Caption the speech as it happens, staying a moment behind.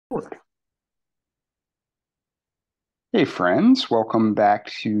Forward. Hey friends, welcome back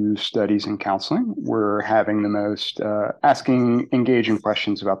to Studies in Counseling. We're having the most asking engaging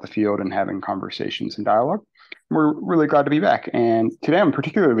questions about the field and having conversations and dialogue. We're really glad to be back. And today I'm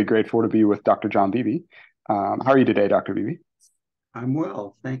particularly grateful to be with Dr. John Beebe. How are you today, Dr. Beebe? I'm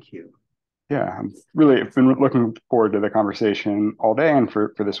well, thank you. Yeah, I've been looking forward to the conversation all day and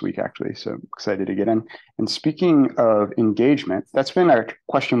for this week actually. So excited to get in. And speaking of engagement, that's been a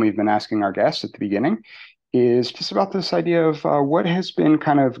question we've been asking our guests at the beginning, is just about this idea of what has been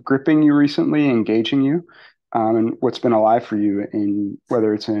kind of gripping you recently, engaging you, and what's been alive for you in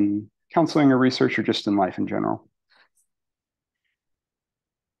whether it's in counseling or research or just in life in general.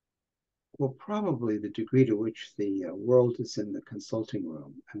 Well, probably the degree to which the world is in the consulting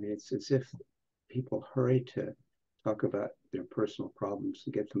room. I mean, it's as if people hurry to talk about their personal problems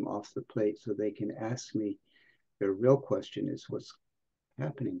and get them off the plate so they can ask me. Their real question is what's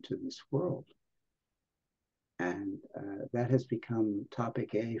happening to this world? And that has become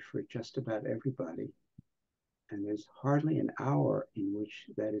topic A for just about everybody. And there's hardly an hour in which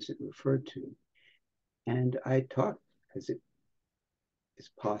that isn't referred to. And I talk, as it is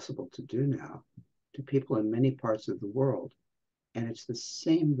possible to do now, to people in many parts of the world. And it's the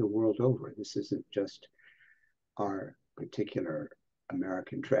same the world over. This isn't just our particular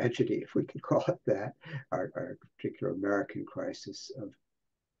American tragedy, if we could call it that, our particular American crisis of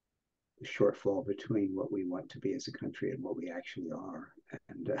the shortfall between what we want to be as a country and what we actually are.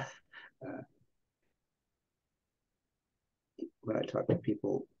 And when I talk to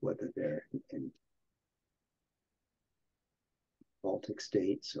people, whether they're in Baltic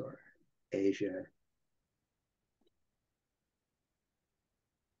states or Asia,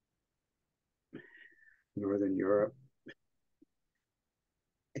 Northern Europe,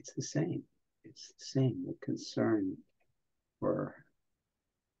 it's the same. It's the same. The concern for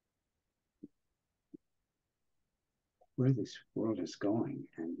where this world is going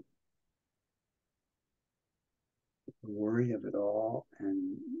and the worry of it all,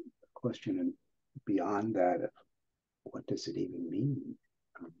 and the question beyond that of what does it even mean,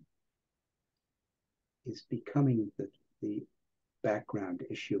 um, is becoming the background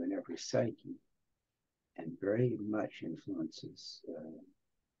issue in every psyche and very much influences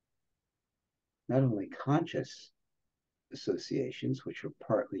not only conscious associations, which are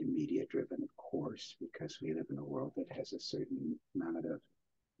partly media driven, of course, because we live in a world that has a certain amount of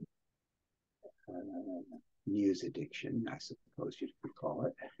news addiction, I suppose you could call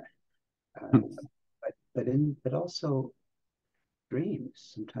it. But also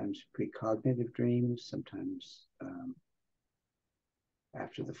dreams, sometimes precognitive dreams, sometimes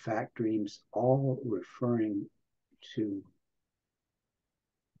after the fact dreams, all referring to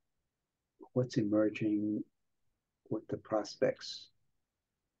what's emerging, what the prospects,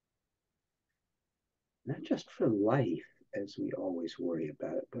 not just for life as we always worry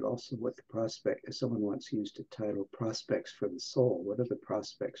about it, but also what the prospect, as someone once used a title, prospects for the soul. What are the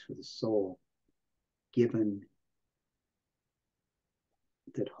prospects for the soul given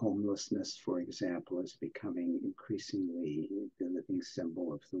that homelessness, for example, is becoming increasingly the living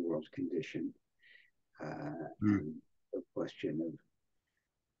symbol of the world condition? Mm. And the question of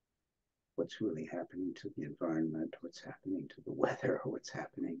what's really happening to the environment, what's happening to the weather, what's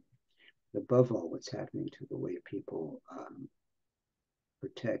happening, above all, what's happening to the way people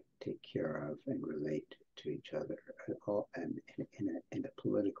protect, take care of, and relate to each other, all, and in a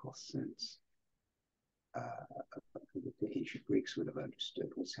political sense. The ancient Greeks would have understood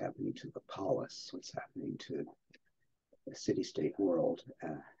what's happening to the polis, what's happening to the city-state world,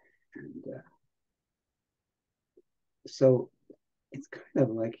 and so it's kind of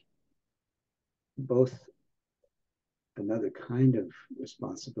like both another kind of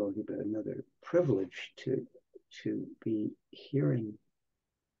responsibility, but another privilege to be hearing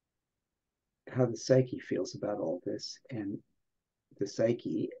how the psyche feels about all this, and the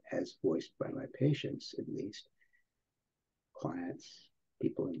psyche, as voiced by my patients, at least clients,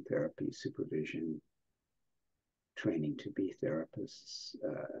 people in therapy, supervision, training to be therapists,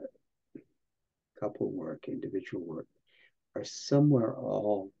 couple work, individual work, are somewhere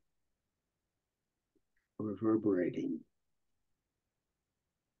all reverberating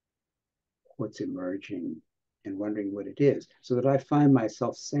what's emerging and wondering what it is. So that I find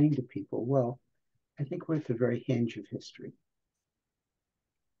myself saying to people, well, I think we're at the very hinge of history.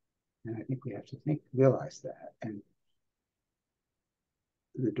 And I think we have to realize that. And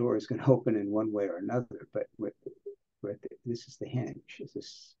the door is going to open in one way or another, but this is the hinge.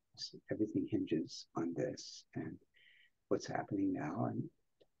 Everything hinges on this and what's happening now. And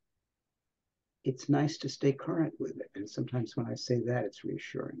it's nice to stay current with it. And sometimes when I say that, it's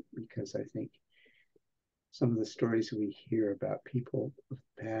reassuring, because I think some of the stories we hear about people of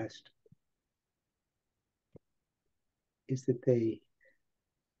the past is that they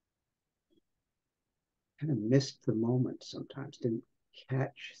kind of missed the moment sometimes, didn't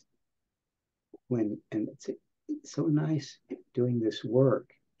catch when, and it's so nice doing this work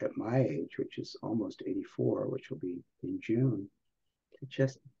at my age, which is almost 84, which will be in June, to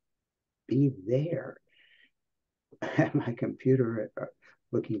just be there at my computer,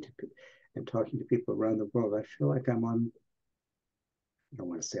 looking to and talking to people around the world. I feel like I'm on, I don't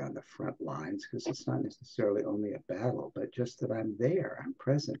want to say on the front lines, because it's not necessarily only a battle, but just that I'm there, I'm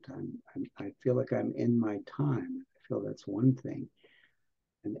present, I feel like I'm in my time. I feel that's one thing.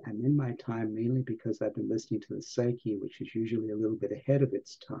 And I'm in my time mainly because I've been listening to the psyche, which is usually a little bit ahead of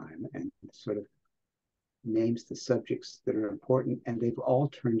its time and sort of names the subjects that are important, and they've all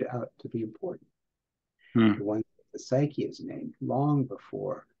turned out to be important. The one the psyche is named long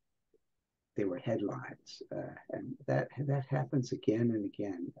before they were headlines, and that happens again and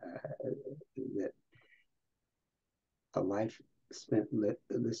again. That a life spent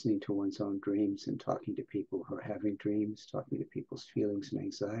listening to one's own dreams and talking to people who are having dreams, talking to people's feelings and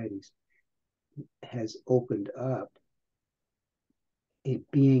anxieties, has opened up a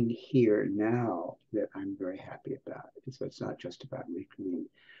being here now that I'm very happy about. So it's not just about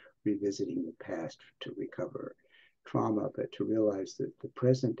revisiting the past to recover trauma, but to realize that the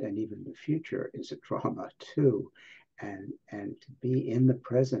present and even the future is a trauma too. And to be in the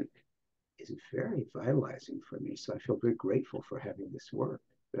present is very vitalizing for me. So I feel very grateful for having this work.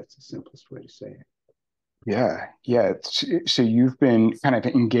 That's the simplest way to say it. Yeah. So you've been kind of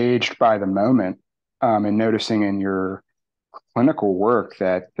engaged by the moment, and noticing in your clinical work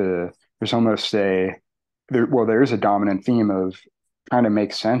that there's almost there is a dominant theme of trying to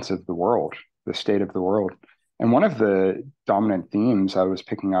make sense of the world, the state of the world. And one of the dominant themes I was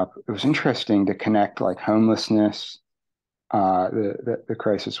picking up, it was interesting to connect like homelessness, the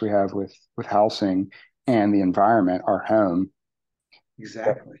crisis we have with housing, and the environment, our home.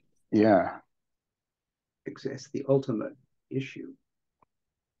 Exactly. Yeah. It's the ultimate issue.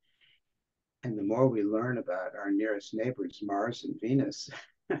 And the more we learn about our nearest neighbors, Mars and Venus,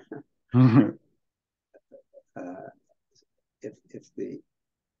 if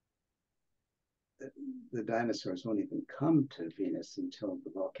the dinosaurs won't even come to Venus until the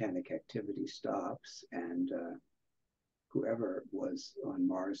volcanic activity stops, and whoever was on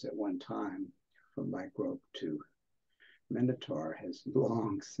Mars at one time, from microbe to Minotaur, has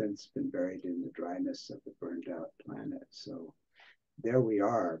long since been buried in the dryness of the burned out planet. So there we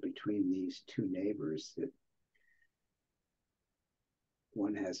are between these two neighbors that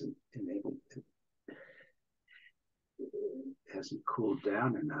one hasn't cooled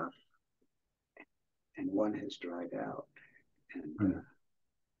down enough, and one has dried out. And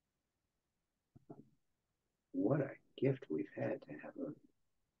what a gift we've had to have a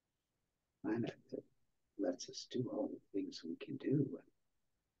planet that lets us do all the things we can do.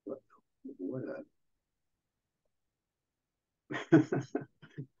 What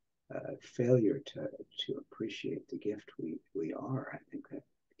a failure to appreciate the gift we are. I think that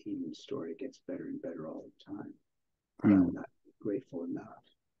human story gets better and better all the time. I'm not grateful enough,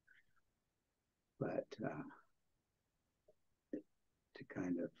 but to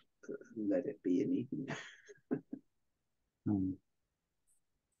kind of let it be an Eden.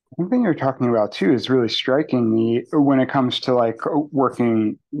 One thing you're talking about too is really striking me when it comes to like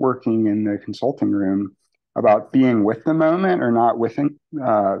working in the consulting room about being with the moment or not within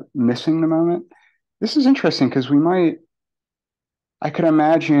missing the moment. This is interesting because I could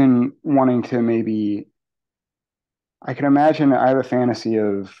imagine wanting to maybe I can imagine I have a fantasy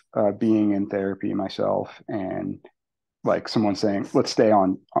of being in therapy myself and like someone saying, let's stay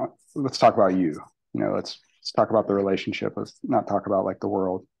let's talk about you. Let's talk about the relationship. Let's not talk about like the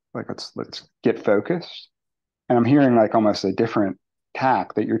world. Like let's get focused. And I'm hearing like almost a different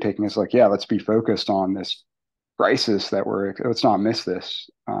tack that you're taking is like, yeah, let's be focused on this crisis let's not miss this,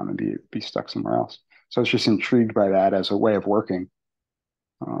 and be stuck somewhere else. So I was just intrigued by that as a way of working,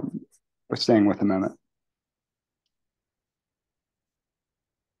 but staying with the moment.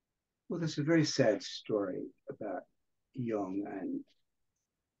 Well, there's a very sad story about Jung, and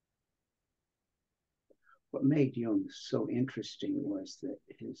what made Jung so interesting was that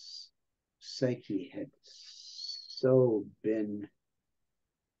his psyche had so been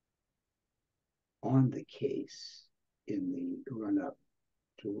on the case in the run-up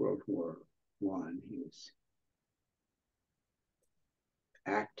to World War I. He was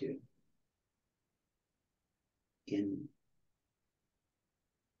active in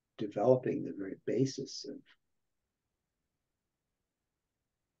developing the very basis of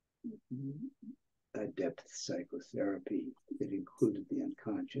a depth psychotherapy that included the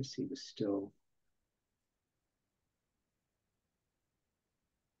unconscious. He was still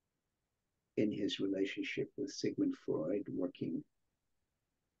in his relationship with Sigmund Freud, working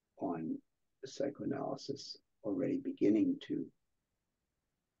on psychoanalysis, already beginning to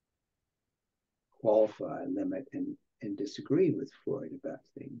qualify, limit, and disagree with Freud about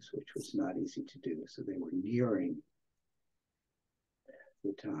things, which was not easy to do. So they were nearing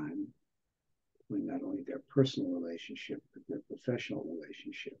the time when not only their personal relationship, but their professional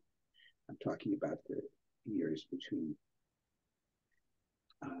relationship. I'm talking about the years between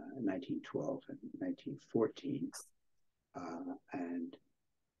 1912 and 1914. And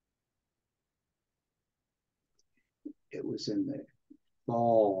it was in the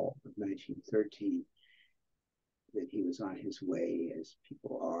fall of 1913 that he was on his way, as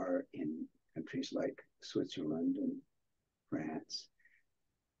people are in countries like Switzerland and France.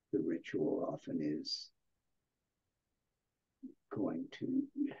 The ritual often is going to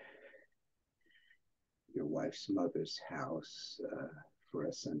your wife's mother's house for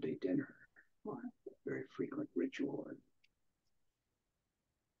a Sunday dinner, a very frequent ritual in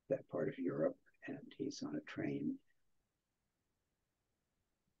that part of Europe. And he's on a train,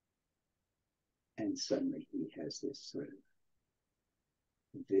 and suddenly he has this sort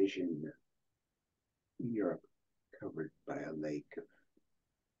of vision of Europe covered by a lake of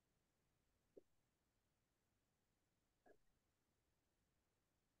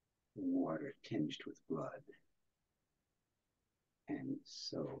water tinged with blood. And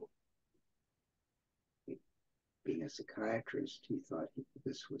so, being a psychiatrist, he thought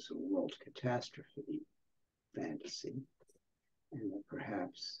this was a world catastrophe fantasy, and that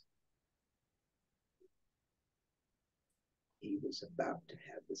perhaps he was about to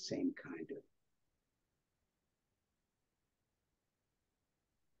have the same kind of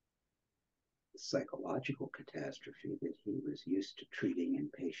psychological catastrophe that he was used to treating in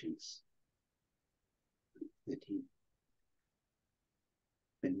patients that he'd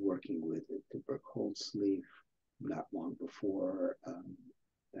been working with at the Burke-Holtzleaf not long before,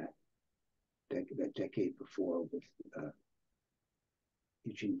 that decade before, with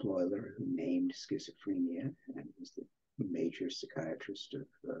Eugene Bleuler, who named schizophrenia and was the major psychiatrist of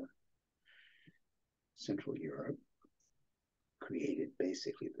Central Europe, created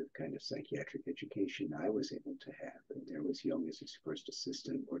basically the kind of psychiatric education I was able to have. And there was Jung as his first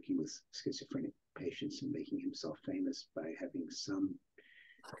assistant, working with schizophrenic patients and making himself famous by having some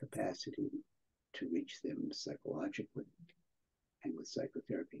capacity to reach them psychologically and with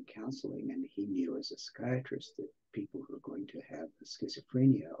psychotherapy and counseling. And he knew as a psychiatrist that people who are going to have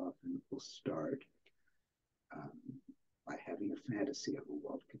schizophrenia often will start by having a fantasy of a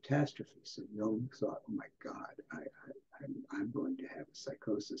world catastrophe. So Jung thought, oh my God, I'm going to have a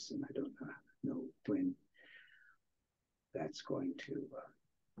psychosis, and I don't know when that's going to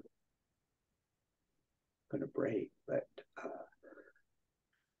break, but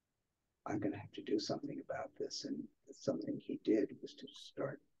I'm going to have to do something about this. And something he did was to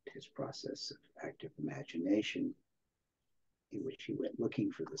start his process of active imagination, in which he went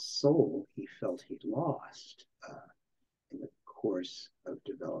looking for the soul he felt he'd lost in the course of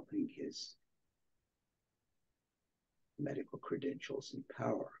developing his medical credentials and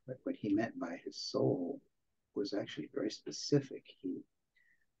power. But what he meant by his soul was actually very specific. He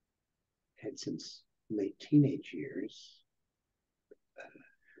had, since late teenage years,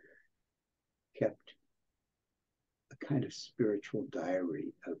 kept a kind of spiritual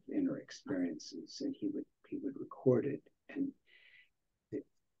diary of inner experiences, and he would record it. And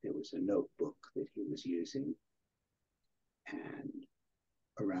there was a notebook that he was using, and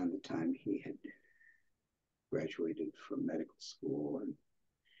around the time he had graduated from medical school and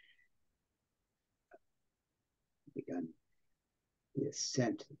begun the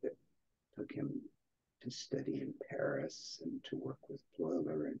ascent that took him to study in Paris and to work with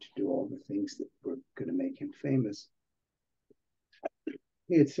Bleuler and to do all the things that were going to make him famous,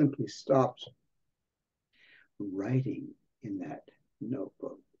 he had simply stopped writing in that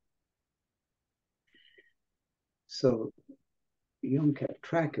notebook. So Jung kept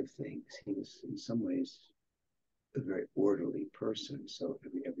track of things. He was in some ways a very orderly person. So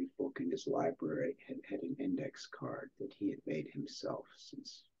every book in his library had an index card that he had made himself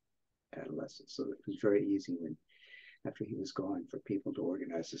since adolescence. So it was very easy when, after he was gone, for people to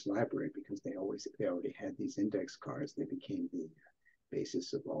organize his library, because they already had these index cards. They became the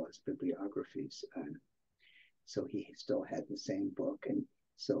basis of all his bibliographies. And so he still had the same book. And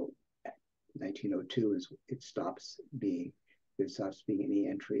so 1902 it stops being there stops being any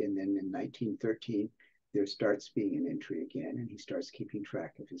entry. And then in 1913, there starts being an entry again, and he starts keeping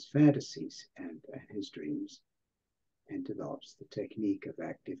track of his fantasies and his dreams, and develops the technique of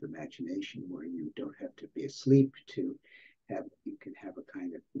active imagination, where you don't have to be asleep to have, you can have a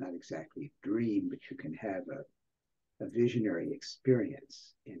kind of, not exactly a dream, but you can have a visionary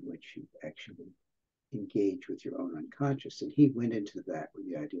experience in which you actually engage with your own unconscious. And he went into that with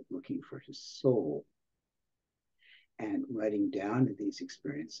the idea of looking for his soul and writing down these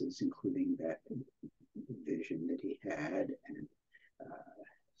experiences, including that vision that he had and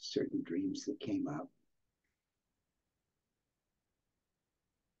certain dreams that came up.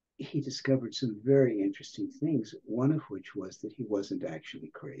 He discovered some very interesting things, one of which was that he wasn't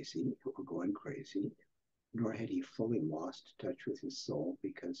actually crazy or going crazy, nor had he fully lost touch with his soul,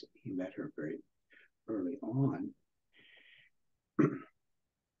 because he met her very early on.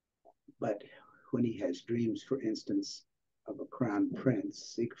 But when he has dreams, for instance, of a crown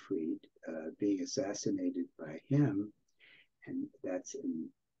prince, Siegfried, being assassinated by him, and that's in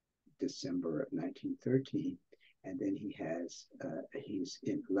December of 1913, and then he has, he's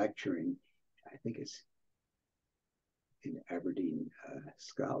in lecturing, I think it's in Aberdeen,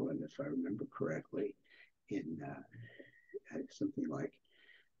 Scotland, if I remember correctly, in something like,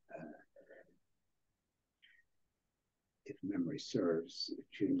 if memory serves,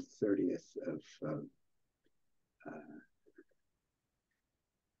 June 30th of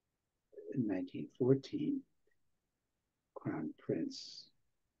 1914, Crown Prince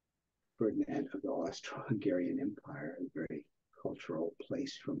Ferdinand of the Austro-Hungarian Empire, a very cultural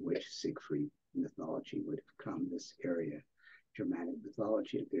place from which Siegfried mythology would have come, this area, Germanic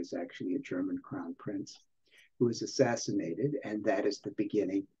mythology. There's actually a German crown prince who was assassinated, and that is the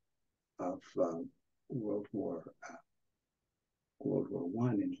beginning of World War I.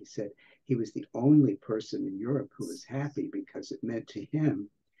 And he said he was the only person in Europe who was happy, because it meant to him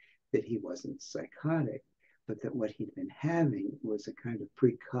that he wasn't psychotic, but that what he'd been having was a kind of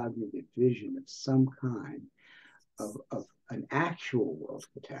precognitive vision of some kind of an actual world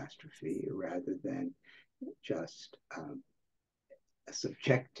catastrophe, rather than just a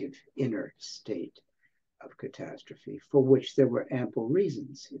subjective inner state of catastrophe, for which there were ample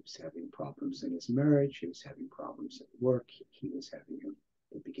reasons. He was having problems in his marriage, he was having problems at work, he was having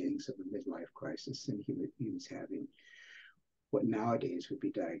the beginnings of a midlife crisis, and he was having what nowadays would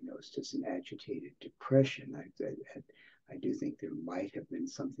be diagnosed as an agitated depression. I do think there might have been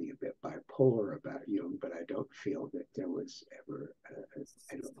something a bit bipolar about Jung, but I don't feel that there was ever,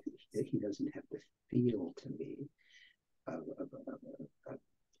 I don't think that he doesn't have the feel to me of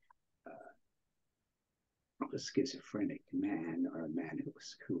a schizophrenic man, or a man who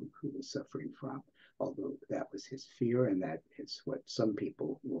was suffering from, although that was his fear, and that is what some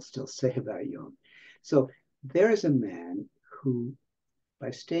people will still say about Jung. So there is a man who,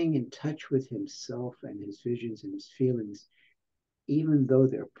 by staying in touch with himself and his visions and his feelings, even though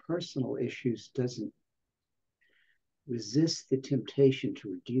they're personal issues, doesn't resist the temptation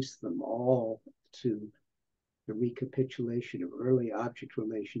to reduce them all to the recapitulation of early object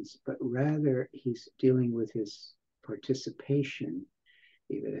relations, but rather he's dealing with his participation,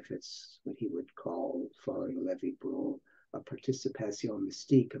 even if it's what he would call, following Lévi-Brul, a participation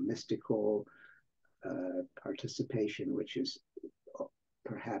mystique, a mystical participation, which is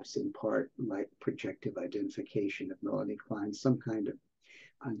perhaps in part like projective identification of Melanie Klein, some kind of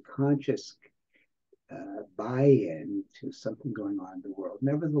unconscious buy-in to something going on in the world.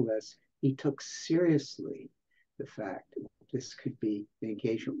 Nevertheless, he took seriously the fact that this could be the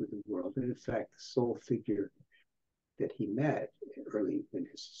engagement with the world. And in fact, the soul figure that he met early in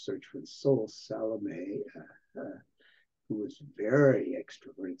his search for the soul, Salome, who was very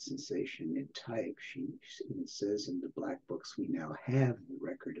extroverted sensation in type. She even says in the black books, we now have the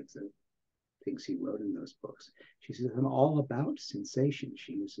record of the things he wrote in those books. She says, I'm all about sensation.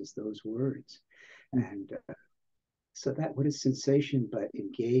 She uses those words. And so that, what is sensation but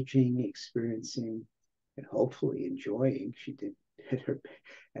engaging, experiencing, and hopefully enjoying? She did at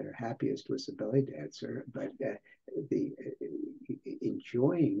her happiest was a belly dancer, but the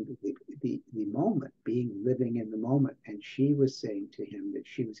enjoying the moment, living in the moment. And she was saying to him that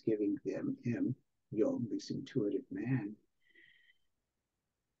she was giving him, Jung, this intuitive man,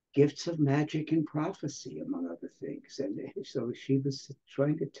 gifts of magic and prophecy, among other things. And so she was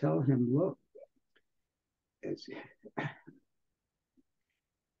trying to tell him, look, as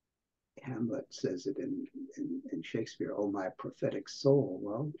Hamlet says it in Shakespeare, oh, my prophetic soul.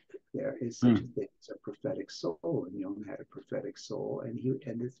 Well, there is such a thing as a prophetic soul, and Jung had a prophetic soul, and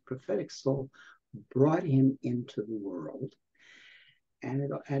this prophetic soul brought him into the world.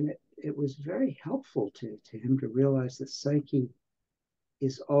 it was very helpful to him to realize that psyche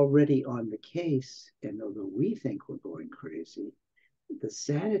is already on the case, and although we think we're going crazy, the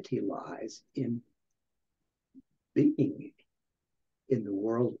sanity lies in being in the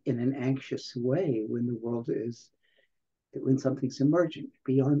world in an anxious way when the world is when something's emerging.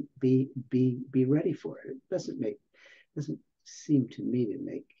 Be ready for it. It doesn't seem to me to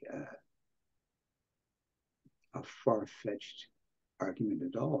make a far-fetched argument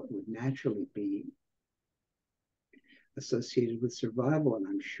at all. It would naturally be associated with survival. And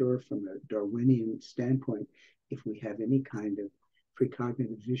I'm sure from a Darwinian standpoint, if we have any kind of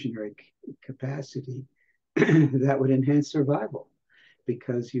precognitive visionary capacity, that would enhance survival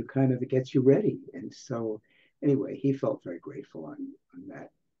because you kind of, it gets you ready. And so anyway, he felt very grateful on that.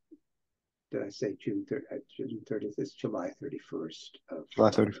 Did I say June 30th? It's July 31st of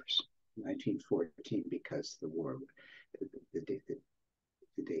July 31st. 1914, because the war, the date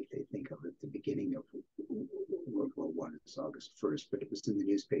they think of at the beginning of World War One is August 1st, but it was in the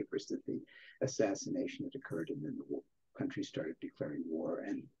newspapers that the assassination had occurred, and then the country started declaring war,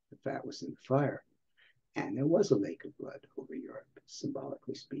 and the fat was in the fire. And there was a lake of blood over Europe,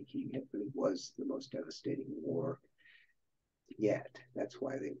 symbolically speaking. It really was the most devastating war yet. That's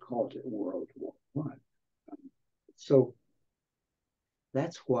why they called it World War One. So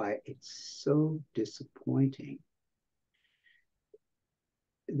that's why it's so disappointing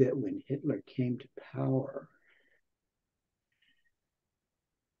that when Hitler came to power,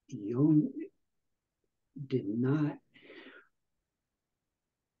 Jung did not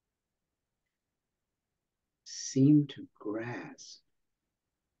seem to grasp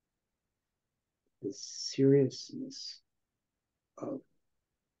the seriousness of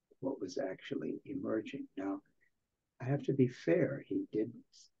what was actually emerging. Now, I have to be fair. He did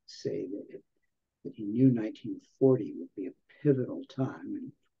say that he knew 1940 would be a pivotal time,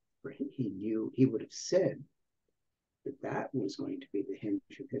 and he would have said that was going to be the hinge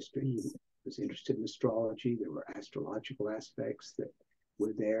of history. He was interested in astrology. There were astrological aspects that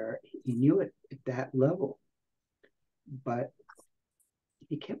were there. He knew it at that level, but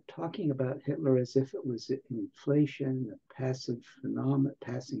he kept talking about Hitler as if it was an inflation, a passing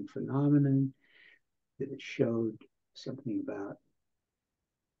phenomenon, that it showed something about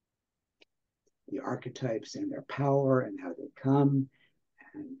the archetypes and their power and how they come.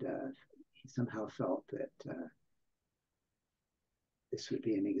 And he somehow felt that this would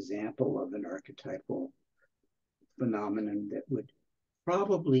be an example of an archetypal phenomenon that would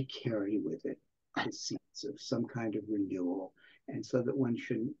probably carry with it the seeds of some kind of renewal. And so that one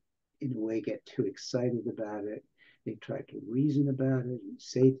shouldn't, in a way, get too excited about it. They tried to reason about it and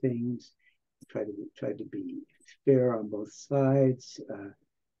say things, tried to be fair on both sides.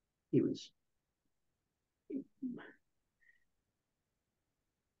 He was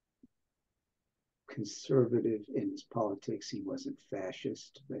conservative in his politics. He wasn't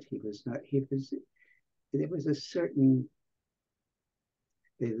fascist, but he was not. There was a certain.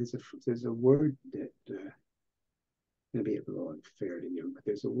 There's a word that going to be a little unfair to you, but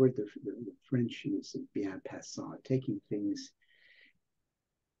there's a word the French use, bien passant, taking things.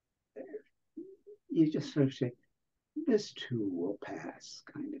 You just sort of say, this too will pass,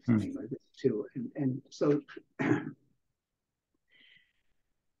 kind of thing, or this too, and so.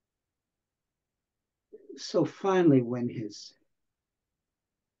 So finally, when his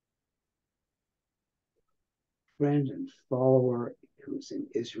friend and follower, who's in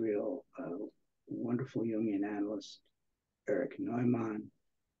Israel, a wonderful Jungian analyst, Eric Neumann,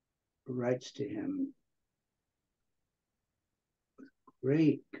 writes to him with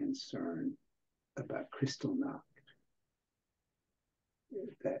great concern about Kristallnacht,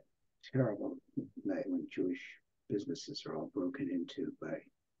 that terrible night when Jewish businesses are all broken into by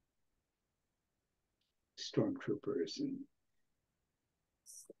stormtroopers, and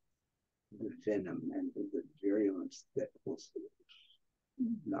the venom and the virulence that was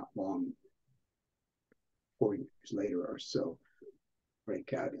not long, 4 years later or so,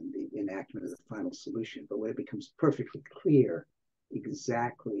 break out in the enactment of the final solution. But when it becomes perfectly clear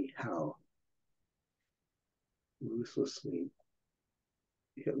exactly how ruthlessly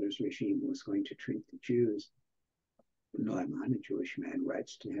Hitler's regime was going to treat the Jews, Neumann, a Jewish man,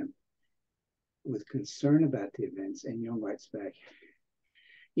 writes to him with concern about the events, and Jung writes back,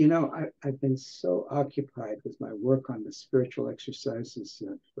 I've been so occupied with my work on the spiritual exercises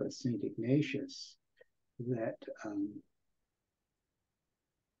of St. Ignatius that I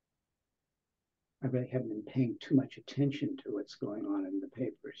really haven't been paying too much attention to what's going on in the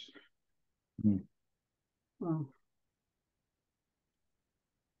papers. Well,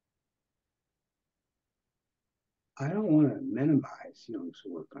 I don't want to minimize Jung's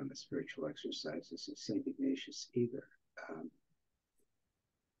work on the spiritual exercises of St. Ignatius either.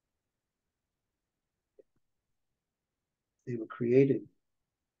 They were created,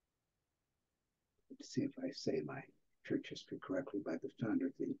 to see if I say my church history correctly, by the founder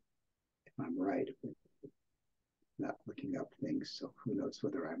of the, if I'm right, not looking up things, so who knows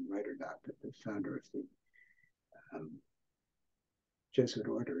whether I'm right or not, but the founder of the Jesuit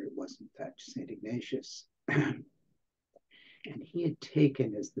order, it wasn't that St. Ignatius. And he had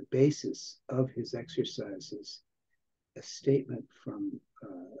taken as the basis of his exercises a statement from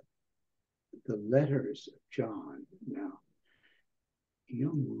the letters of John. Now,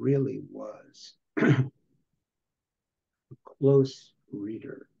 Jung really was a close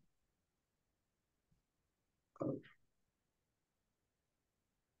reader of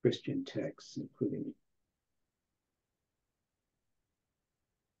Christian texts, including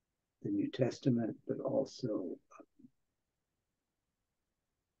the New Testament, but also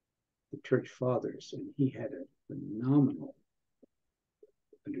the Church Fathers. And he had a phenomenal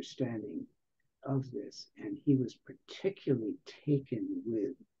understanding of this. And he was particularly taken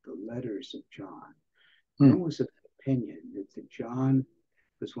with the letters of John. There was an opinion that John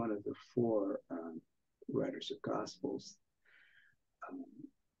was one of the four writers of Gospels,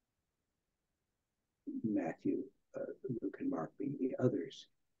 Matthew, Luke, and Mark being the others,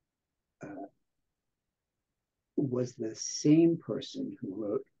 was the same person who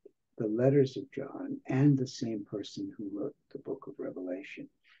wrote the letters of John and the same person who wrote the book of Revelation.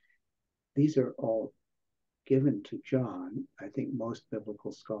 These are all given to John. I think most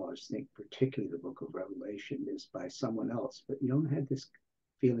biblical scholars think particularly the book of Revelation is by someone else, but Jung had this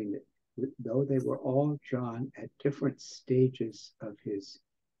feeling that though they were all John at different stages of his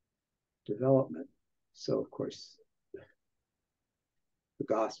development, so of course the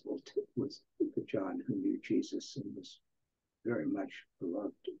gospel was the John who knew Jesus and was very much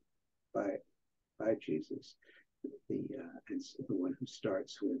beloved by Jesus, and the one who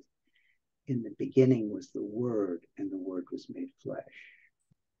starts with, in the beginning was the Word, and the Word was made flesh.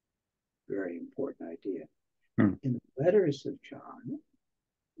 Very important idea. In the letters of John,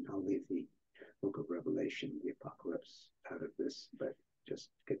 I'll leave the book of Revelation, the Apocalypse, out of this, but just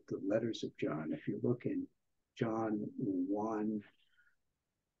get the letters of John. If you look in John 1,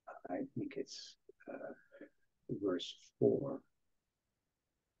 I think it's verse 4,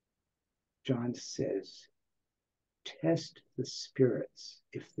 John says, test the spirits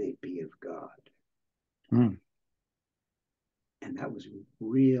if they be of God. And that was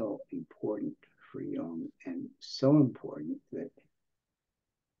real important for Jung, and so important that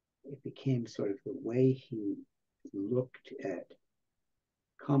it became sort of the way he looked at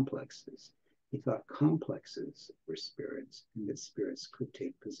complexes. He thought complexes were spirits, and that spirits could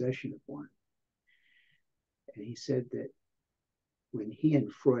take possession of one. And he said that when he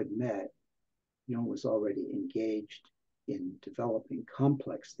and Freud met, Jung was already engaged in developing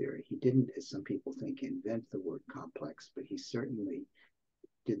complex theory. He didn't, as some people think, invent the word complex, but he certainly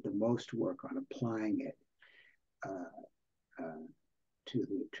did the most work on applying it to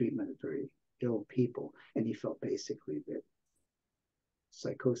the treatment of very ill people. And he felt basically that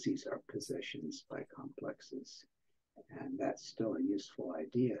psychoses are possessions by complexes. And that's still a useful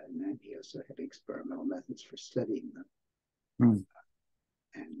idea. And then he also had experimental methods for studying them.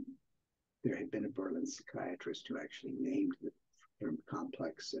 And there had been a Berlin psychiatrist who actually named the term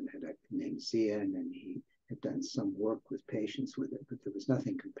complex and had named Zian, and he had done some work with patients with it, but there was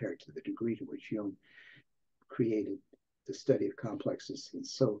nothing compared to the degree to which Jung created the study of complexes. And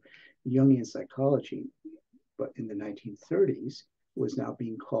so Jungian psychology, but in the 1930s, was now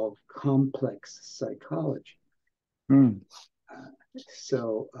being called complex psychology.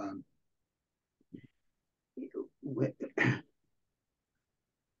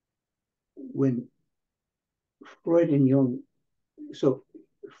 When Freud and Jung, so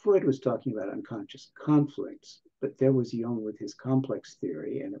Freud was talking about unconscious conflicts, but there was Jung with his complex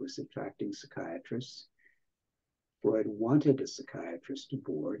theory, and it was attracting psychiatrists. Freud wanted a psychiatrist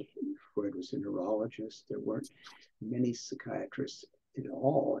aboard. Freud was a neurologist. There weren't many psychiatrists at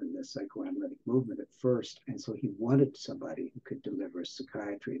all in the psychoanalytic movement at first, and so he wanted somebody who could deliver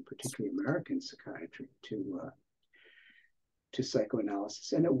psychiatry, and particularly American psychiatry, to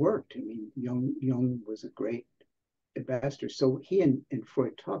psychoanalysis, and it worked. I mean, Jung was a great ambassador. So he and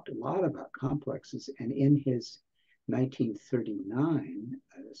Freud talked a lot about complexes, and in his 1939,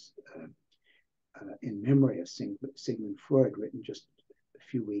 in memory of Sigmund Freud, written just a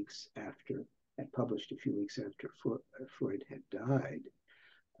few weeks after, and published a few weeks after Freud had died,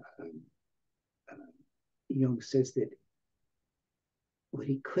 Jung says that what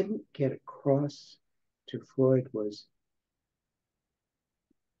he couldn't get across to Freud was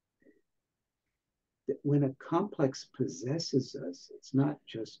that when a complex possesses us, it's not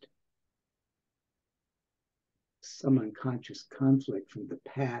just some unconscious conflict from the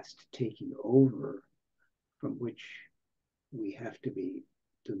past taking over, from which we have to be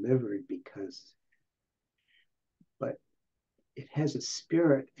delivered but it has a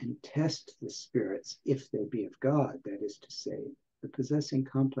spirit and tests the spirits if they be of God. That is to say, the possessing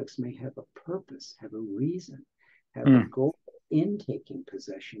complex may have a purpose, have a reason, have a goal in taking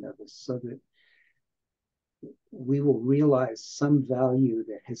possession of us, so that we will realize some value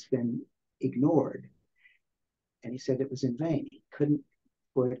that has been ignored. And he said it was in vain.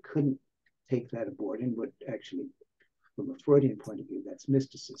 Freud couldn't take that aboard, and would actually, from a Freudian point of view, that's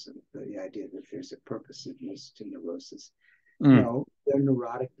mysticism, the idea that there's a purposiveness to neurosis. No, they're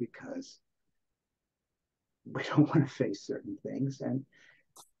neurotic because we don't want to face certain things. And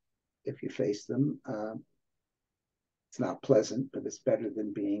if you face them, it's not pleasant, but it's better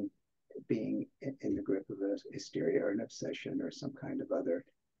than being in the grip of a hysteria or an obsession or some kind of other.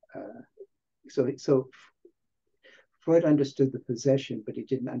 So Freud understood the possession, but he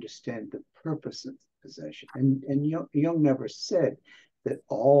didn't understand the purpose of the possession. And Jung never said that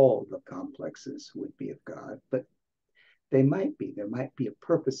all the complexes would be of God, but they might be. There might be a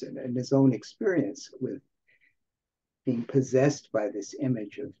purpose in it. And his own experience with being possessed by this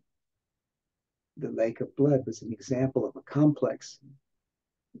image of the lake of blood was an example of a complex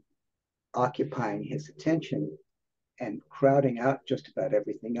occupying his attention and crowding out just about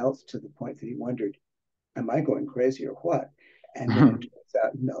everything else, to the point that he wondered, am I going crazy or what? And then it turns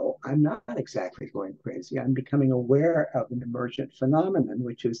out, no, I'm not exactly going crazy. I'm becoming aware of an emergent phenomenon,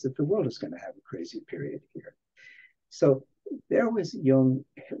 which is that the world is going to have a crazy period here. So there was Jung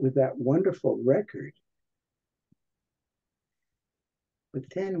with that wonderful record. But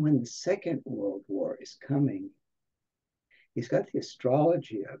then when the Second World War is coming, he's got the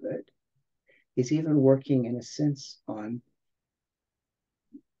astrology of it. He's even working, in a sense, on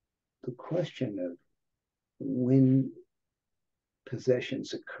the question of when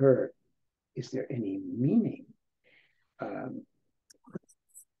possessions occur, is there any meaning? And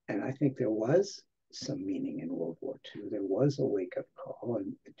I think there was some meaning in World War II. There was a wake-up call,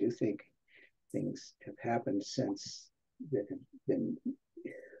 and I do think things have happened since that have been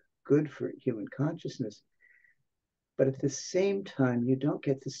good for human consciousness. But at the same time, you don't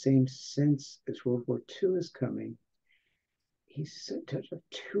get the same sense as World War II is coming. He's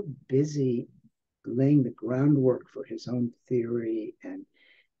too busy laying the groundwork for his own theory and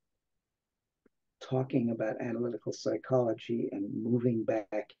talking about analytical psychology and moving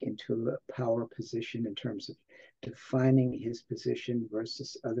back into a power position in terms of defining his position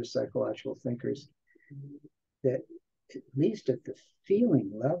versus other psychological thinkers, that at least at the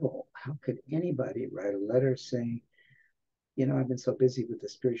feeling level, how could anybody write a letter saying, I've been so busy with the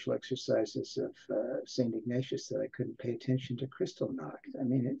spiritual exercises of St. Ignatius that I couldn't pay attention to Kristallnacht. I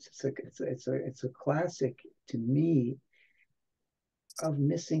mean, it's a classic to me of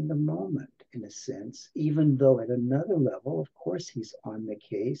missing the moment, in a sense, even though at another level, of course, he's on the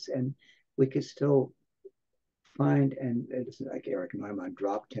case, and we could still find, and it's like Erich Neumann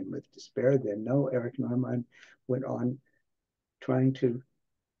dropped him with despair then. No, Erich Neumann went on trying to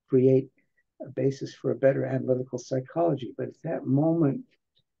create a basis for a better analytical psychology. But at that moment,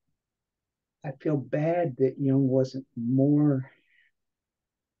 I feel bad that Jung wasn't more.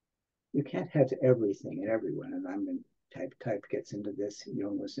 You can't have everything and everyone, and I'm in type gets into this.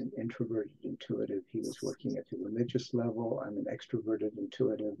 Jung was an introverted intuitive. He was working at the religious level. I'm an extroverted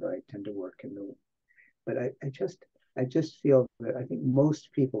intuitive. I tend to work in the, but I just feel that I think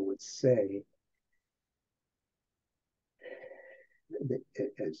most people would say that,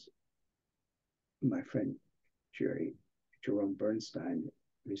 as my friend Jerome Bernstein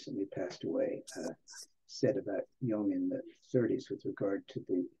recently passed away, said about Jung in the 30s with regard to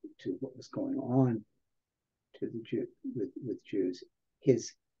what was going on to the with Jews,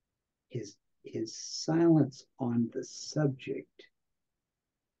 his silence on the subject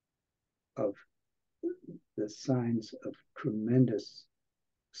of the signs of tremendous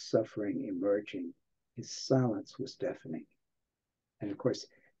suffering emerging, his silence was deafening. And of course,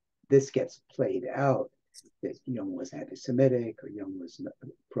 this gets played out that Jung was anti-Semitic or Jung was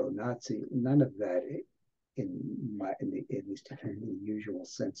pro-Nazi. None of that at least in the usual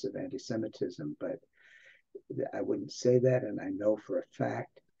sense of anti-Semitism, but I wouldn't say that. And I know for a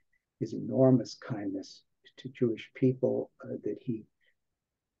fact his enormous kindness to Jewish people, that he,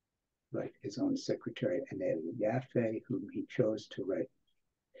 like his own secretary, Annette Yaffe, whom he chose to write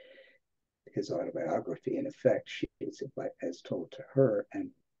his autobiography, in effect, she is as told to her, and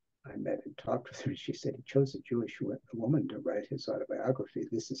I met and talked with her, and she said he chose a Jewish woman to write his autobiography.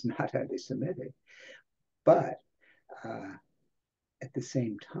 This is not anti-Semitic, but at the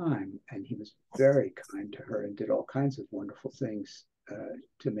same time, and he was very kind to her and did all kinds of wonderful things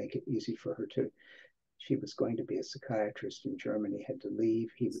to make it easy for her to. She was going to be a psychiatrist in Germany, had to leave.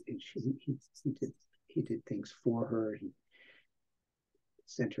 He did things for her. He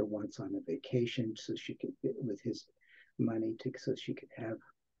sent her once on a vacation so she could, with his money, so she could have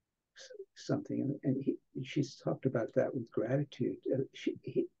something. And she's talked about that with gratitude.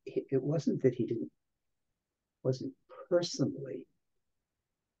 It wasn't that he wasn't personally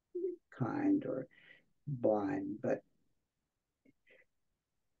kind or blind, but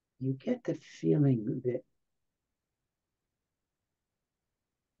you get the feeling that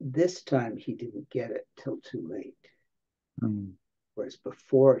this time he didn't get it till too late. Whereas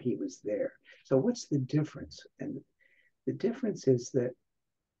before he was there. So what's the difference? And the difference is that,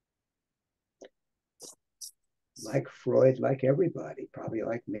 like Freud, like everybody, probably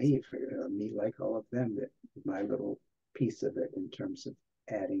like me, me like all of them, that my little piece of it in terms of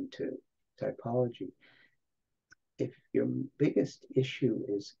adding to typology. If your biggest issue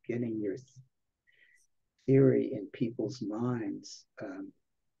is getting your theory in people's minds,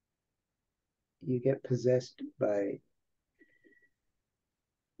 you get possessed by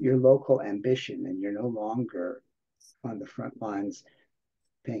your local ambition, and you're no longer on the front lines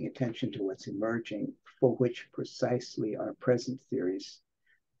paying attention to what's emerging, for which precisely our present theories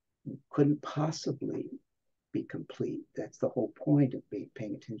couldn't possibly be complete. That's the whole point of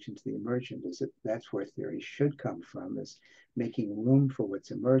paying attention to the emergent, is that that's where theory should come from, is making room for what's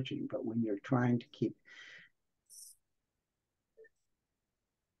emerging. But when you're trying to keep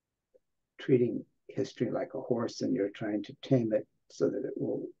treating history like a horse and you're trying to tame it so that it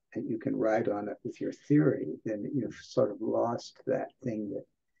will, and you can ride on it with your theory, then you've sort of lost that thing that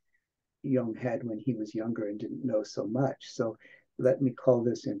Jung had when he was younger and didn't know so much. So let me call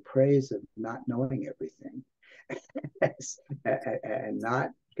this in praise of not knowing everything and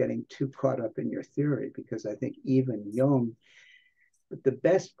not getting too caught up in your theory, because I think even Jung, but the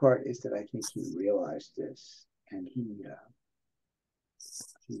best part is that I think he realized this, and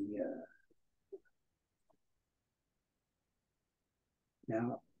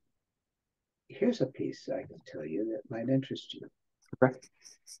now here's a piece I can tell you that might interest you. Okay.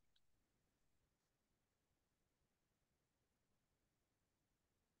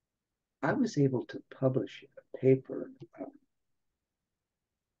 I was able to publish a paper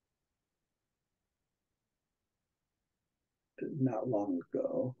not long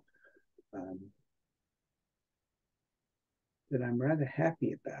ago that I'm rather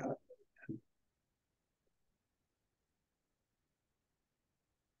happy about.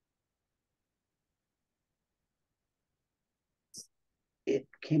 It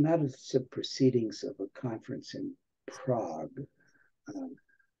came out of some proceedings of a conference in Prague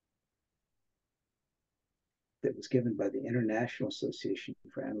that was given by the International Association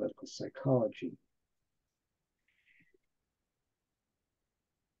for Analytical Psychology.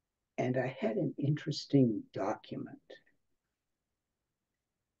 And I had an interesting document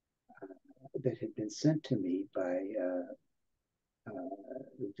that had been sent to me by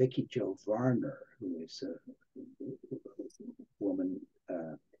Vicky Jo Varner, who is a woman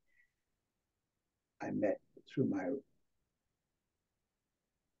I met through my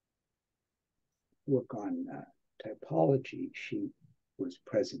work on typology. She was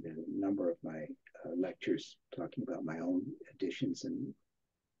present in a number of my lectures talking about my own additions and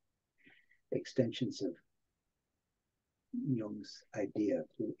extensions of Jung's idea of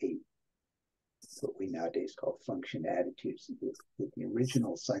the 8, what we nowadays call function attitudes, with the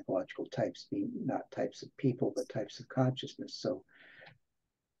original psychological types being not types of people, but types of consciousness. So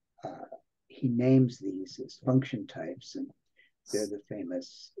he names these as function types, and they're the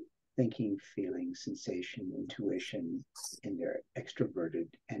famous thinking, feeling, sensation, intuition in their extroverted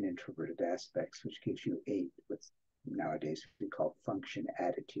and introverted aspects, which gives you 8, what nowadays we call function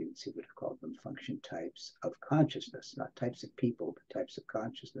attitudes. He would have called them function types of consciousness, not types of people, but types of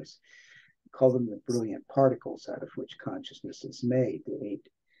consciousness. Call them the brilliant particles out of which consciousness is made, the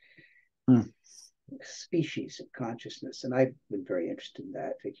 8 species of consciousness. And I've been very interested in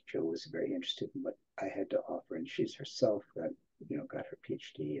that. Vicky Jo was very interested in what I had to offer, and she's herself got her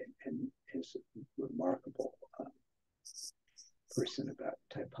PhD and is a remarkable person about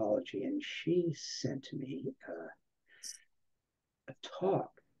typology. And she sent me a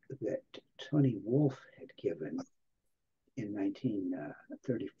talk that Tony Wolff had given in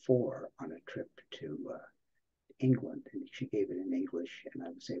 1934 on a trip to England, and she gave it in English, and I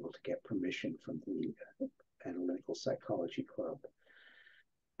was able to get permission from the Analytical Psychology Club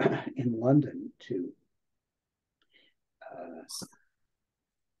in London to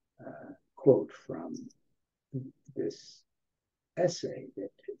quote from this essay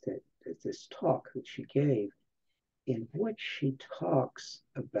that this talk that she gave, in which she talks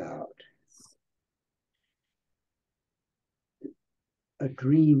about a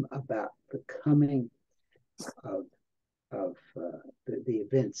dream about the coming of the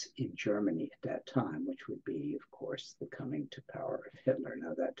events in Germany at that time, which would be, of course, the coming to power of Hitler.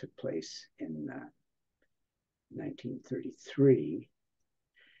 Now, that took place in 1933,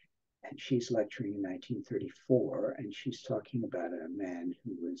 and she's lecturing in 1934, and she's talking about a man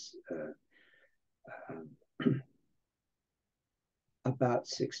who was about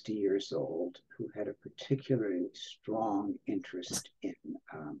 60 years old, who had a particularly strong interest in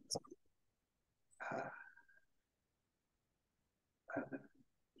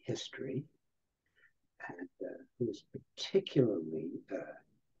history, and who was particularly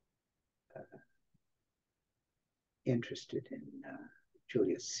interested in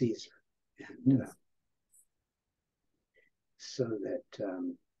Julius Caesar. And so that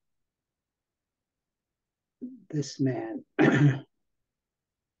this man,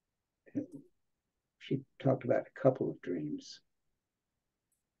 she talked about a couple of dreams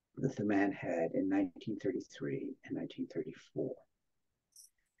that the man had in 1933 and 1934.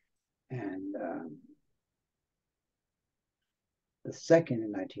 And the second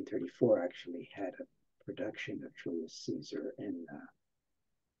in 1934 actually had a production of Julius Caesar in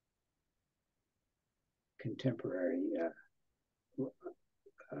contemporary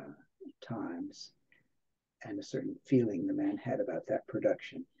times, and a certain feeling the man had about that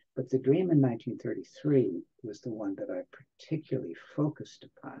production. But the dream in 1933 was the one that I particularly focused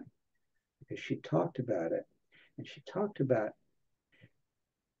upon, because she talked about it, and she talked about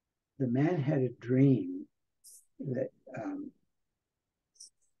the man had a dream that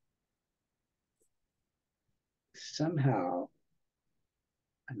somehow,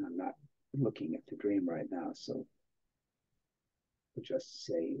 and I'm not looking at the dream right now, so I'll just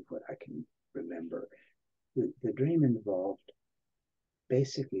say what I can remember. The dream involved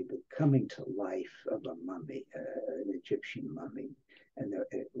basically the coming to life of a mummy, an Egyptian mummy. And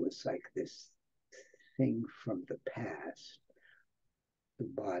it was like this thing from the past, the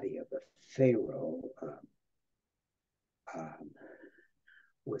body of a pharaoh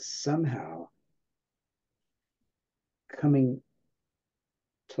was somehow coming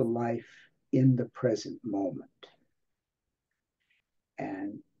to life in the present moment.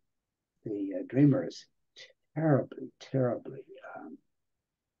 And the dreamer is terribly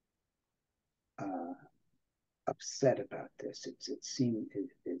upset about this. It seemed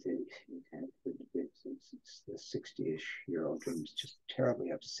it's the 60-ish-year-old dream is just terribly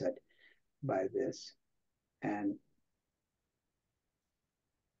upset by this, and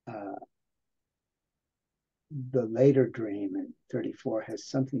the later dream in 34 has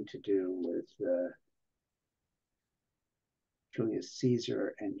something to do with Julius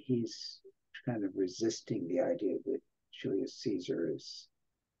Caesar, and he's kind of resisting the idea that Julius Caesar is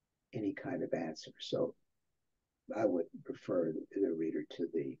any kind of answer. So I would refer the reader to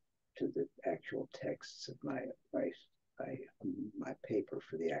the actual texts of my paper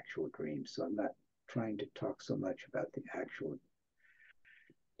for the actual dream. So I'm not trying to talk so much about the actual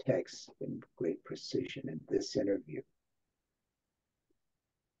text in great precision in this interview,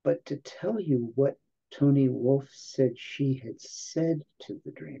 but to tell you what Toni Wolff said she had said to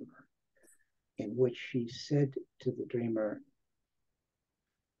the dreamer, in which she said to the dreamer,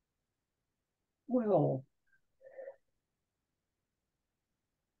 well,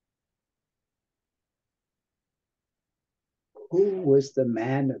 who was the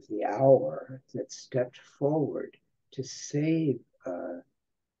man of the hour that stepped forward to save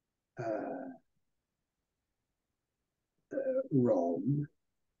Rome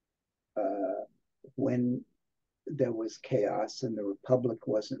when there was chaos and the Republic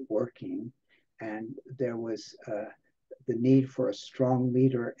wasn't working, and there was the need for a strong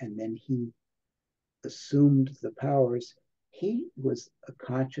leader, and then he assumed the powers. He was a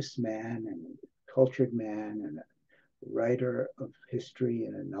conscious man and a cultured man and a writer of history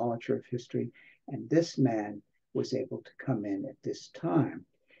and a knowledger of history. And this man was able to come in at this time.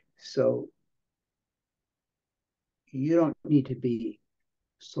 So you don't need to be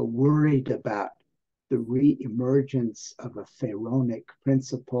so worried about the re-emergence of a pharaonic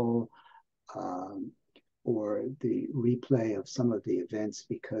principle or the replay of some of the events,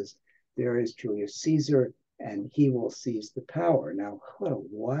 because there is Julius Caesar and he will seize the power. Now, what a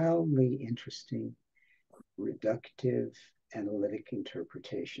wildly interesting, reductive, analytic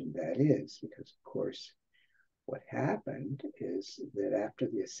interpretation that is, because of course, What happened is that after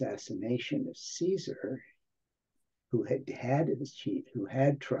the assassination of Caesar, who had as chief, who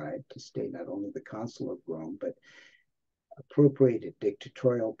had tried to stay not only the consul of Rome, but appropriated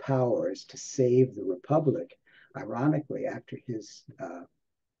dictatorial powers to save the Republic, ironically, after his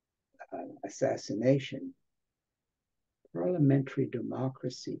assassination, parliamentary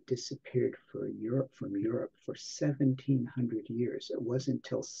democracy disappeared from Europe for 1,700 years. It wasn't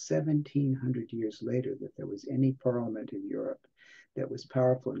until 1,700 years later that there was any parliament in Europe that was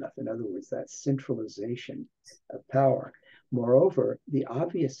powerful enough. In other words, that centralization of power. Moreover, the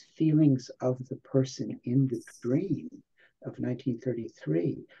obvious feelings of the person in the dream of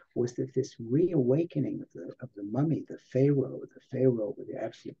 1933 was that this reawakening of the mummy, the pharaoh with the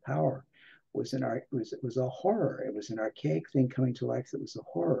absolute power, was a horror. It was an archaic thing coming to life that was a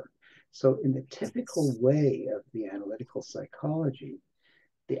horror. So in the typical way of the analytical psychology,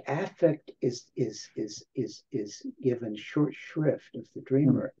 the affect is given short shrift of the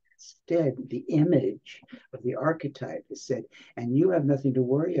dreamer. Instead, the image of the archetype is said, and you have nothing to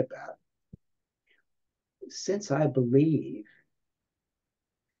worry about. Since I believe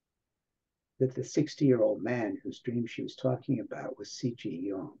that the 60-year-old man whose dream she was talking about was C.G.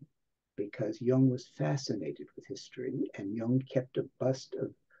 Jung, because Jung was fascinated with history, and Jung kept a bust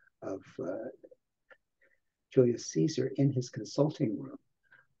of Julius Caesar in his consulting room.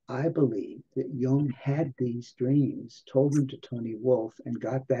 I believe that Jung had these dreams, told them to Toni Wolff, and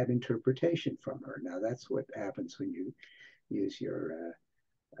got that interpretation from her. Now, that's what happens when you use your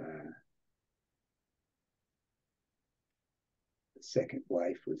second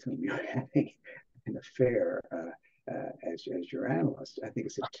wife with whom you're having an affair as your analyst. I think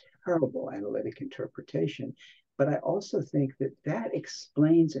it's a terrible analytic interpretation. But I also think that that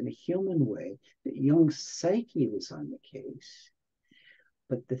explains in a human way that Jung's psyche was on the case.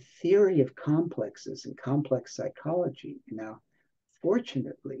 But the theory of complexes and complex psychology, now,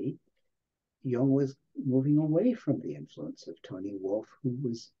 fortunately, Jung was moving away from the influence of Toni Wolff, who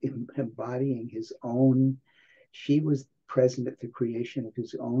was embodying his own, she was present at the creation of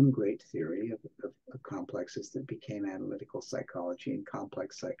his own great theory of complexes that became analytical psychology and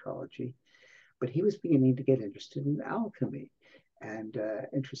complex psychology. But he was beginning to get interested in alchemy and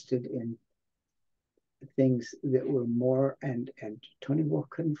interested in things that were more, and Toni Wolff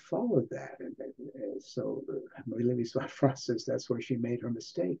couldn't follow that. And so Marie-Louise von Frost says that's where she made her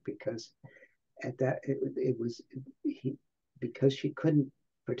mistake, because at that, because she couldn't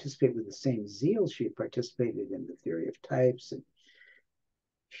participate with the same zeal she had participated in the theory of types, and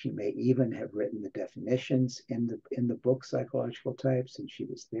she may even have written the definitions in the book Psychological Types, and she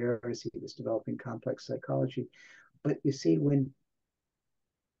was there as he was developing complex psychology. But you see, when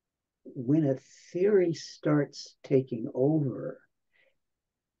a theory starts taking over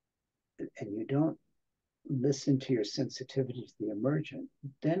and you don't listen to your sensitivity to the emergent,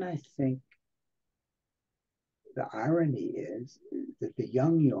 then I think the irony is that the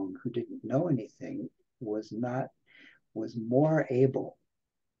young Jung, who didn't know anything, was more able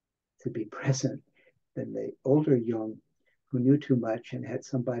to be present than the older Jung, who knew too much and had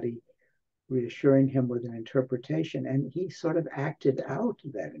somebody reassuring him with an interpretation. And he sort of acted out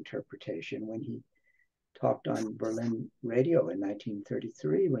that interpretation when he talked on Berlin radio in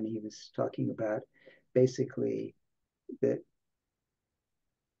 1933, when he was talking about basically that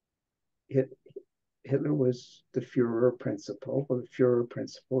Hitler was the Führer principle. Well, the Führer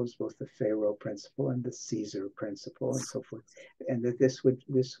principle is both the Pharaoh principle and the Caesar principle and so forth. And that this would,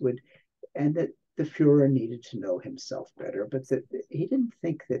 and that the Führer needed to know himself better, but that he didn't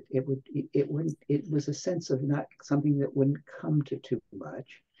think that it was a sense of not something that wouldn't come to too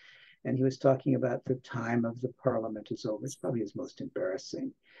much. And he was talking about the time of the parliament is over. It's probably his most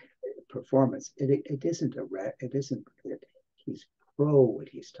embarrassing performance. It isn't that he's pro what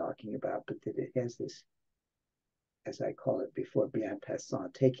he's talking about, but that it has this, as I call it before, bien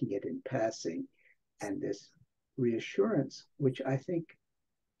passant, taking it in passing, and this reassurance, which I think,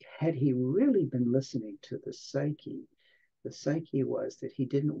 had he really been listening to the psyche was that he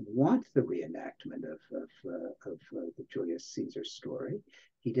didn't want the reenactment of the Julius Caesar story.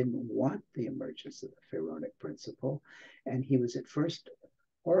 He didn't want the emergence of the Pharaonic principle, and he was at first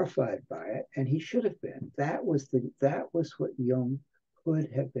horrified by it, and he should have been. That was what Jung could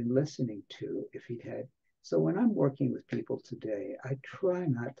have been listening to if he'd had. So when I'm working with people today, I try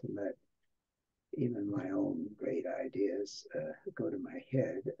not to let even my own great ideas go to my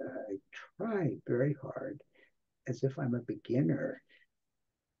head. I try very hard, as if I'm a beginner,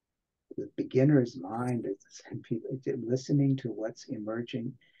 with beginner's mind, listening to what's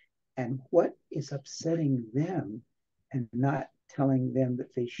emerging and what is upsetting them, and not telling them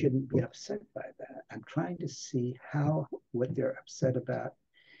that they shouldn't be upset by that. I'm trying to see how what they're upset about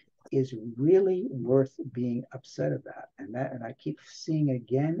is really worth being upset about. And I keep seeing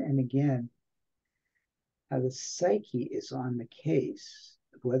again and again how the psyche is on the case.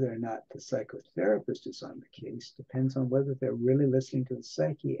 Whether or not the psychotherapist is on the case depends on whether they're really listening to the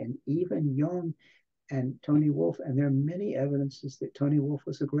psyche. And even Jung and Tony Wolff, and there are many evidences that Tony Wolff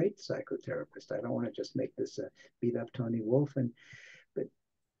was a great psychotherapist. I don't want to just make this a beat up Tony Wolff, but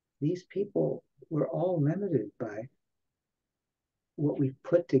these people were all limited by what we've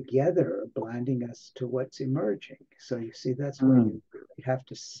put together, blinding us to what's emerging. So you see, that's why you really have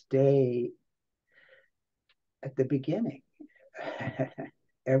to stay at the beginning.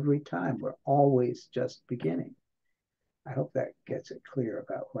 Every time we're always just beginning. I hope that gets it clear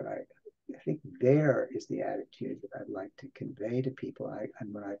about what I think there is the attitude that I'd like to convey to people.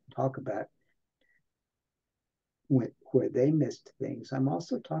 And when I talk about where they missed things, I'm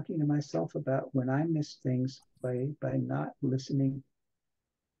also talking to myself about when I missed things by not listening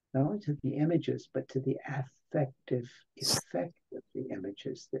not only to the images, but to the affective effect of the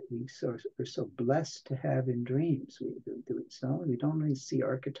images that we're so blessed to have in dreams. We don't only see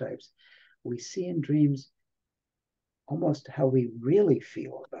archetypes, we see in dreams almost how we really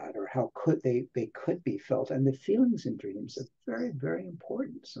feel about, or how they could be felt. And the feelings in dreams are very, very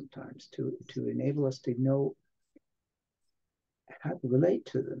important sometimes to enable us to know how to relate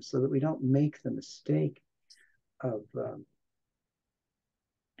to them, so that we don't make the mistake of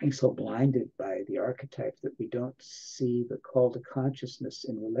being so blinded by the archetype that we don't see the call to consciousness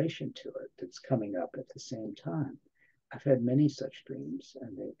in relation to it that's coming up at the same time. I've had many such dreams,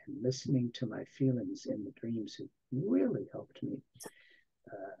 and listening to my feelings in the dreams have really helped me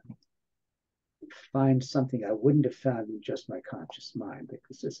find something I wouldn't have found in just my conscious mind,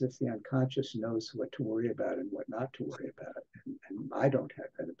 because it's as if the unconscious knows what to worry about and what not to worry about. And I don't have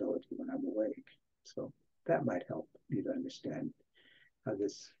that ability when I'm awake. So that might help you to understand how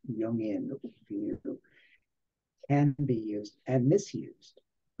this Jungian view can be used and misused.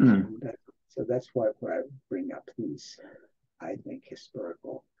 So that's why I bring up these, I think,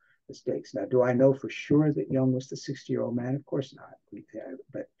 historical mistakes. Now, do I know for sure that Jung was the 60-year-old man? Of course not.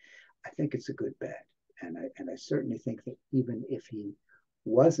 But I think it's a good bet. And I certainly think that even if he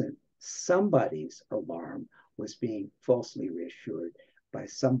wasn't, somebody's alarm was being falsely reassured by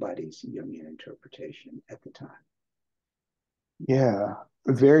somebody's Jungian interpretation at the time. Yeah,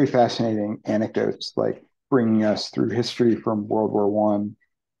 very fascinating anecdotes, like bringing us through history from World War One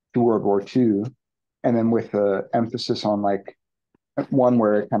to World War Two, and then with the emphasis on like one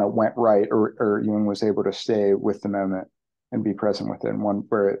where it kind of went right, or Jung was able to stay with the moment and be present with it, and one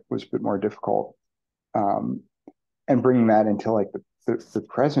where it was a bit more difficult, and bringing that into like the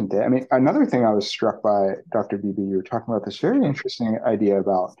present day. I mean, another thing I was struck by, Dr. Beebe, you were talking about this very interesting idea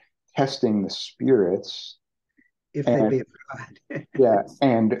about testing the spirits. If they be of God. Yeah,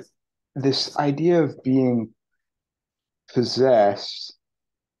 and this idea of being possessed,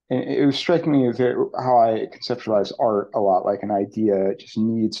 and it was striking me how I conceptualize art a lot, like an idea just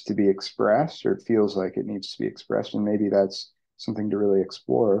needs to be expressed, or it feels like it needs to be expressed, and maybe that's something to really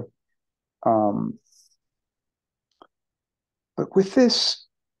explore. But with this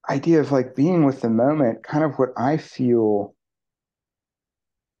idea of like being with the moment, kind of what I feel,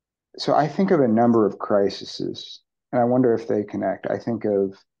 so I think of a number of crises, and I wonder if they connect. I think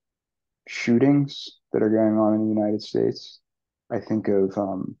of shootings that are going on in the United States. I think of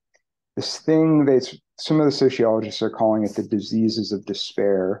this thing that some of the sociologists are calling it the diseases of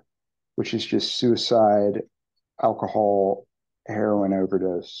despair, which is just suicide, alcohol, heroin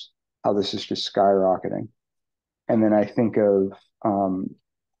overdose, how this is just skyrocketing. And then I think of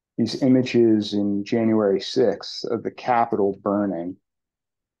these images in January 6th of the Capitol burning,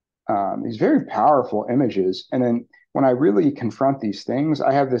 these very powerful images. And then when I really confront these things,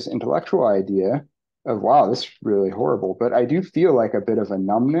 I have this intellectual idea of, wow, this is really horrible. But I do feel like a bit of a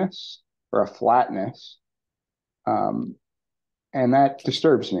numbness or a flatness. And that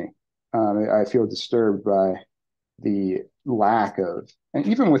disturbs me. I feel disturbed by the lack of, and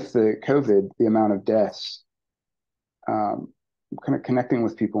even with the COVID, the amount of deaths, kind of connecting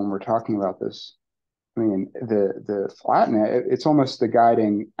with people when we're talking about this. I mean, the flatness, it's almost the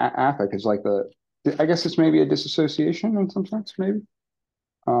guiding affect is like I guess it's maybe a disassociation in some sense, maybe.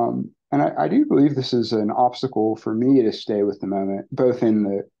 And I do believe this is an obstacle for me to stay with the moment, both in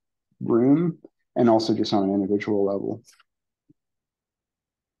the room and also just on an individual level.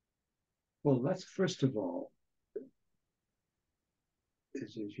 Well, let's first of all,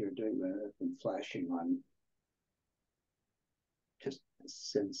 as you're doing that, I've been flashing on just a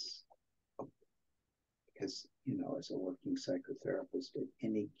sense of, because as a working psychotherapist, at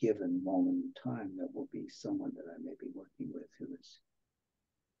any given moment in time, there will be someone that I may be working with who is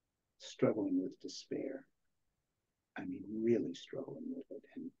struggling with despair. I mean, really struggling with it.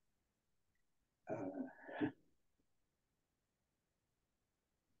 And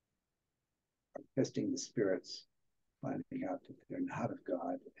testing the spirits, finding out that they're not of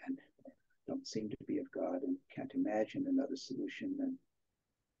God and don't seem to be of God and can't imagine another solution than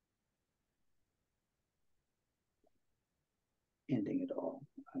ending it all.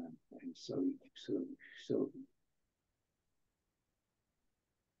 And so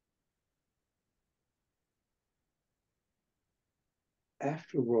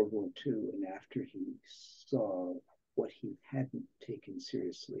after World War II and after he saw what he hadn't taken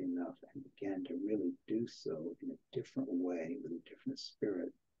seriously enough and began to really do so in a different way with a different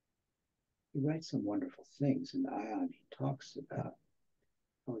spirit, he writes some wonderful things. In Ion, he talks about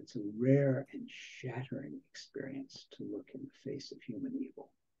how it's a rare and shattering experience to look in the face of human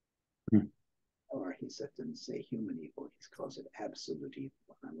evil. Mm. Or he doesn't say human evil, he calls it absolute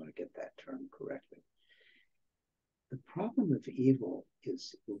evil. I want to get that term correctly. The problem of evil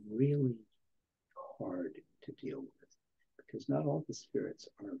is really hard to deal with because not all the spirits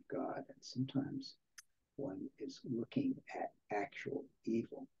are of God, and sometimes one is looking at actual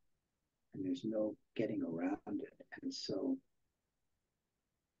evil and there's no getting around it. And so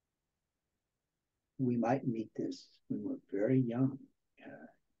we might meet this when we're very young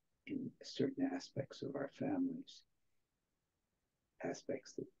in certain aspects of our families,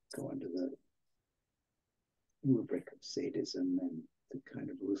 aspects that go under the rubric of sadism and the kind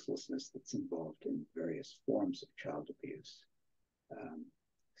of ruthlessness that's involved in various forms of child abuse.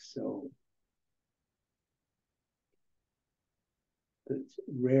 So the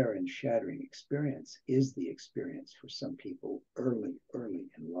rare and shattering experience is the experience for some people early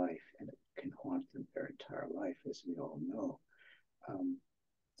in life, and it can haunt them their entire life, as we all know.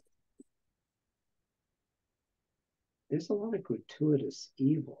 There's a lot of gratuitous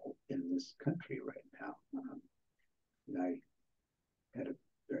evil in this country right now. And I had a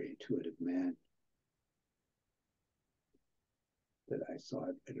very intuitive man that I saw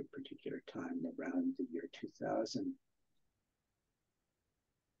at a particular time around the year 2000.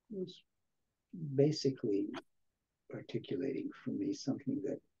 It was basically articulating for me something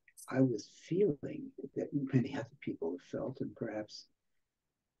that I was feeling that many other people have felt, and perhaps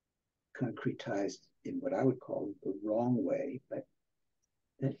concretized in what I would call the wrong way, but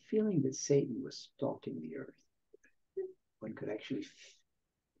that feeling that Satan was stalking the earth. One could actually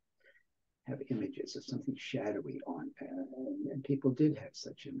have images of something shadowy on, and people did have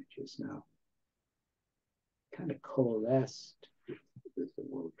such images. Now, kind of coalesced with the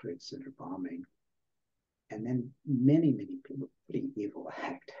World Trade Center bombing, and then many people pretty evil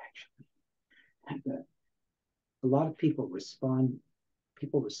act actually. And, a lot of people respond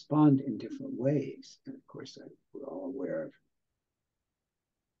in different ways, and of course we're all aware of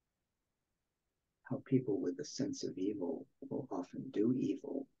how people with a sense of evil will often do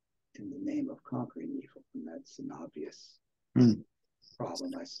evil in the name of conquering evil, and that's an obvious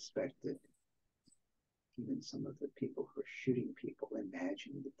problem. I suspect that even some of the people who are shooting people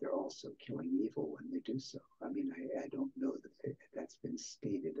imagine that they're also killing evil when they do so. I mean, I don't know that that's been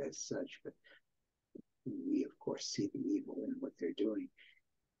stated as such, but we of course see the evil in what they're doing.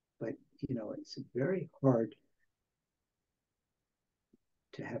 But it's very hard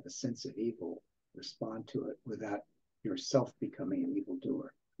to have a sense of evil, respond to it without yourself becoming an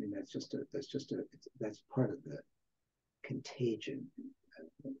evildoer. I mean, that's part of the contagion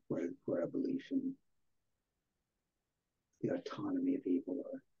where I believe in the autonomy of evil,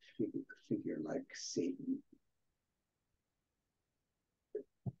 or a figure like Satan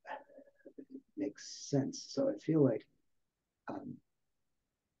makes sense. So I feel like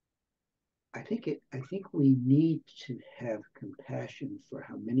I think we need to have compassion for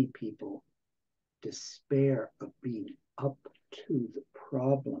how many people despair of being up to the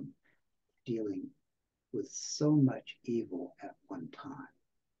problem, dealing with so much evil at one time.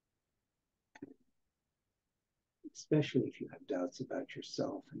 Especially if you have doubts about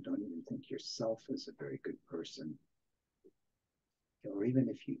yourself and don't even think yourself is a very good person. Or even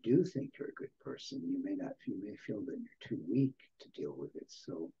if you do think you're a good person, you may feel that you're too weak to deal with it.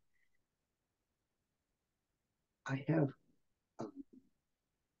 So I have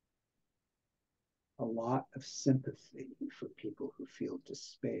a lot of sympathy for people who feel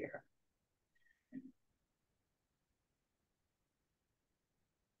despair.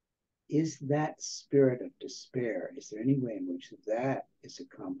 Is that spirit of despair, is there any way in which that is a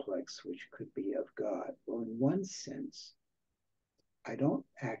complex which could be of God? Well, in one sense, I don't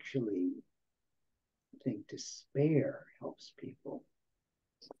actually think despair helps people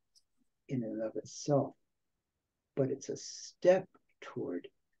in and of itself, but it's a step toward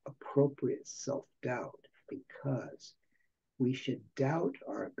appropriate self-doubt, because we should doubt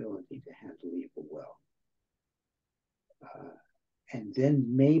our ability to handle evil well. And then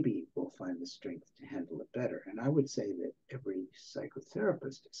maybe we'll find the strength to handle it better. And I would say that every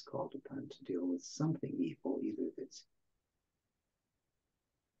psychotherapist is called upon to deal with something evil, either that's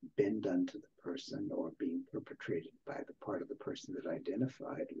been done to the person or being perpetrated by the part of the person that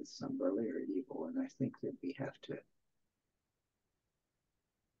identified with some earlier evil. And I think that we have to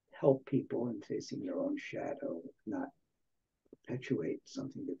help people in facing their own shadow, not perpetuate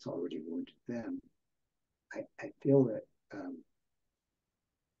something that's already wounded them. I feel that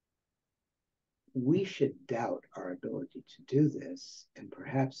we should doubt our ability to do this. And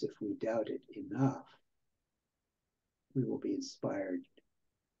perhaps if we doubt it enough, we will be inspired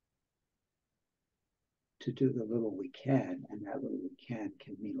to do the little we can, and that little we can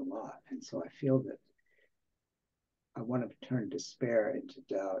mean a lot. And so I feel that I want to turn despair into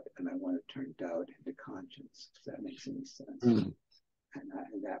doubt, and I want to turn doubt into conscience, if that makes any sense. Mm.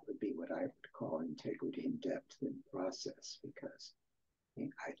 And that would be what I would call integrity and depth in the process, because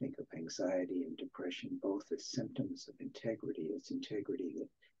I think of anxiety and depression both as symptoms of integrity. It's integrity, that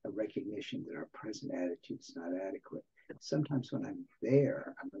a recognition that our present attitude is not adequate. Sometimes when I'm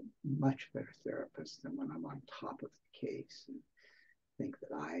there, I'm a much better therapist than when I'm on top of the case and think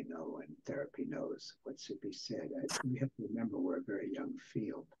that I know and therapy knows what should be said. We have to remember we're a very young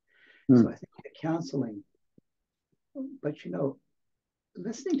field. So I think that counseling, but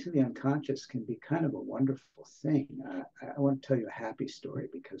listening to the unconscious can be kind of a wonderful thing. I want to tell you a happy story,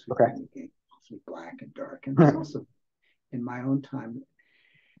 because we've been in mostly black and dark. And there's also, in my own time,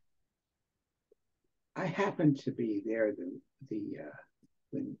 I happened to be there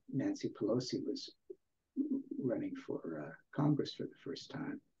when Nancy Pelosi was running for Congress for the first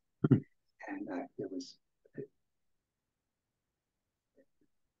time. And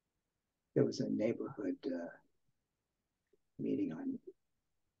there was a neighborhood meeting on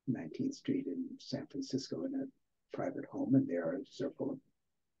 19th Street in San Francisco in a private home, and there are a circle of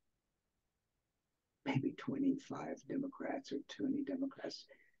maybe 25 Democrats or 20 Democrats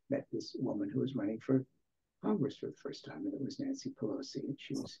met this woman who was running for Congress for the first time, and it was Nancy Pelosi, and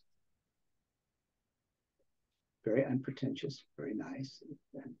she was very unpretentious, very nice,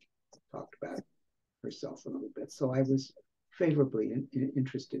 and talked about herself a little bit. So I was favorably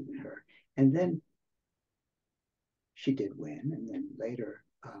interested in her. And then she did win, and then later,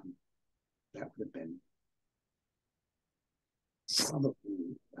 that would have been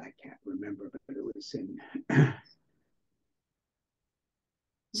probably, I can't remember, but it was in,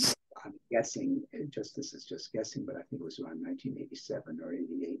 I'm guessing, this is just guessing, but I think it was around 1987 or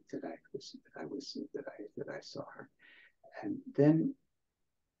 88 that I saw her. And then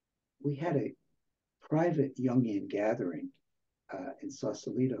we had a private Jungian gathering in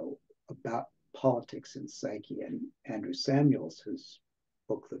Sausalito about politics and psyche, and Andrew Samuels, whose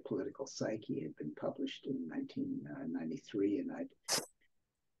book, The Political Psyche, had been published in 1993, and I'd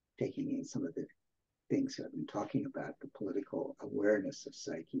taken in some of the things I've been talking about, the political awareness of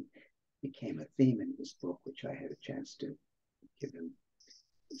psyche, became a theme in his book, which I had a chance to give him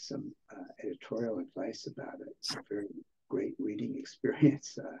some editorial advice about it. It's a very great reading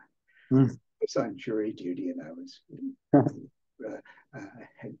experience. I was on jury duty, and I was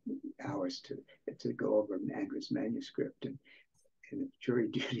had hours to go over Andrew's manuscript, and in jury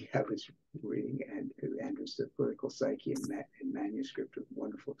duty, I was reading Andrew's The Political Psyche in manuscript. A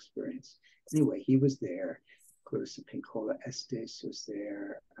wonderful experience. Anyway, he was there. Clarissa Pinkola Estes was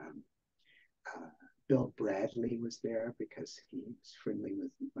there. Bill Bradley was there because he was friendly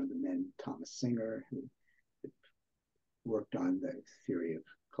with one of the men, Thomas Singer, who worked on the theory of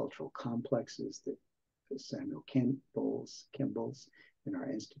cultural complexes that Samuel Kimball's in our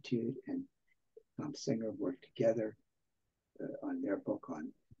institute, and Tom Singer worked together on their book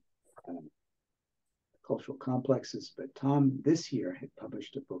on cultural complexes. But Tom this year had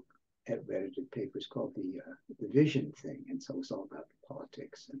published a book, edited papers called the Vision Thing, and so it was all about the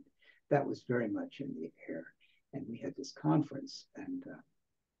politics, and that was very much in the air. And we had this conference and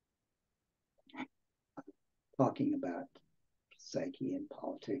talking about psyche and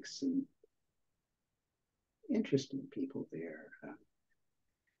politics, and interesting people there.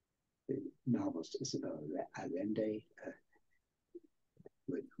 The novelist Isabel Allende,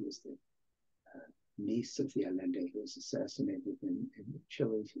 who was the niece of the Allende who was assassinated in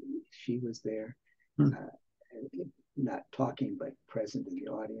Chile. She was there, not talking, but present in the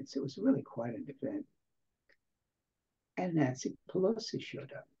audience. It was really quite an event. And Nancy Pelosi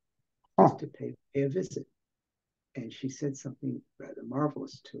showed up. just to pay a visit. And she said something rather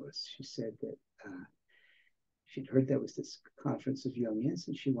marvelous to us. She said that she'd heard there was this conference of Jungians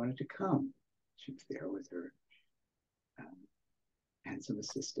and she wanted to come. She was there with her handsome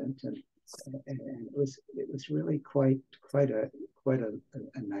assistant, and it was really quite a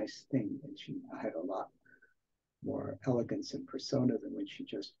nice thing. And she had a lot more elegance and persona than when she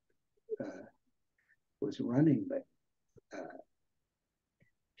just was running. But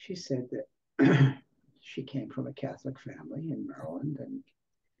she said that she came from a Catholic family in Maryland, and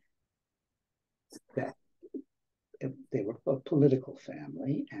that they were a political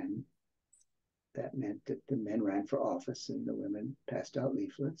family, and that meant that the men ran for office and the women passed out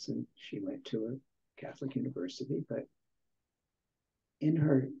leaflets, and she went to a Catholic university. But in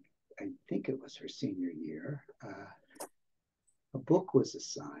her, I think it was her senior year, a book was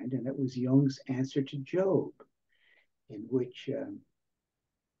assigned, and it was Jung's Answer to Job, in which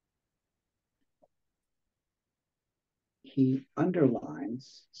he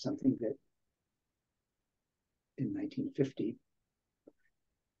underlines something that in 1950,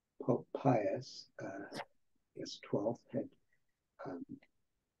 Pope Pius, yes, 12th, had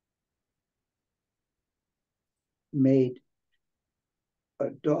made a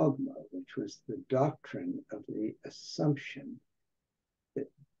dogma, which was the doctrine of the assumption that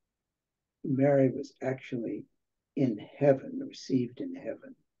Mary was actually in heaven, received in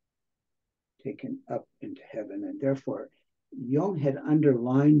heaven, taken up into heaven. And therefore, Jung had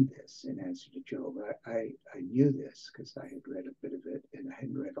underlined this in Answer to Job. I knew this because I had read a bit of it, and I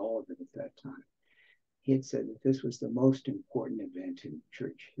hadn't read all of it at that time. He had said that this was the most important event in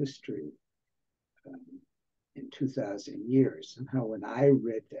church history in 2,000 years. Somehow when I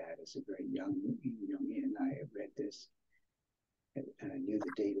read that as a very young Jungian, I read this, and I knew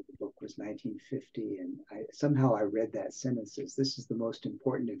the date of the book was 1950, and somehow I read that sentence as this is the most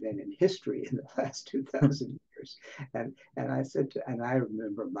important event in history in the last 2,000 years. And I said, and I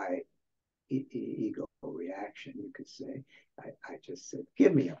remember my ego reaction, you could say. I just said,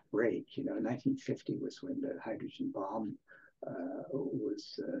 give me a break. 1950 was when the hydrogen bomb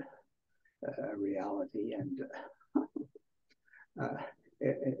was a reality, and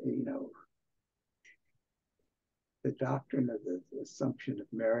the doctrine of the assumption of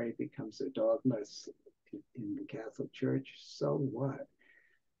Mary becomes a dogma in the Catholic Church. So what?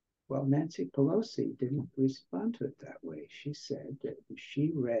 Well, Nancy Pelosi didn't respond to it that way. She said that when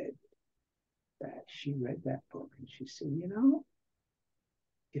she read that book, and she said,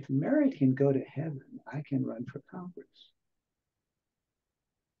 if Mary can go to heaven, I can run for Congress.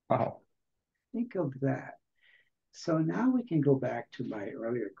 Wow. Think of that. So now we can go back to my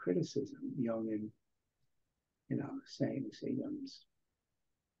earlier criticism, Jung, and saying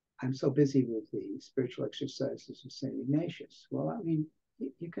I'm so busy with the spiritual exercises of St. Ignatius. Well, I mean,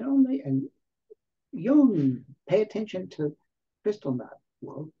 you can only, and Jung, pay attention to crystal knot.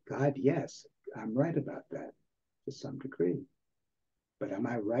 Well, God, yes, I'm right about that to some degree. But am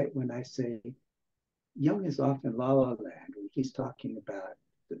I right when I say Jung is off in La La Land when he's talking about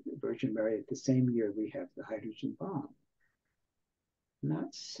the Virgin Mary at the same year we have the hydrogen bomb?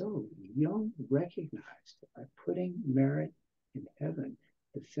 Not so. Jung recognized that by putting merit in heaven,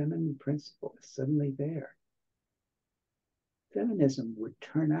 the feminine principle is suddenly there. Feminism would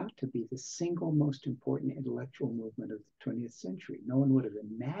turn out to be the single most important intellectual movement of the 20th century. No one would have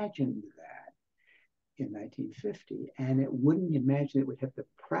imagined that in 1950, and it wouldn't imagine it would have the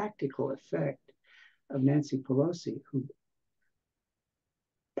practical effect of Nancy Pelosi, who,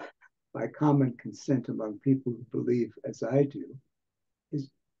 by common consent among people who believe as I do, is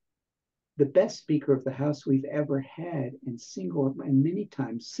the best Speaker of the House we've ever had, and many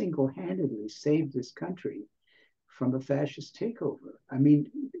times single-handedly saved this country from a fascist takeover. I mean,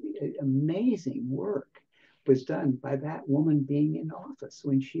 amazing work was done by that woman being in office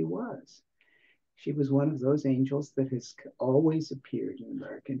when she was. She was one of those angels that has always appeared in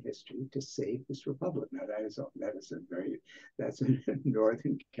American history to save this republic. Now that's a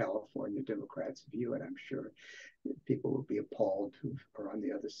Northern California Democrats' view, and I'm sure people will be appalled who are on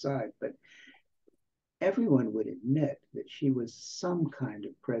the other side. But everyone would admit that she was some kind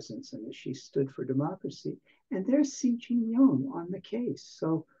of presence and that she stood for democracy. And there's sieging Jung on the case.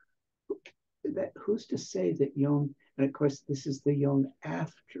 So who's to say that Jung, and of course, this is the Jung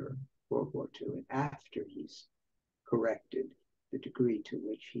after World War II and after he's corrected the degree to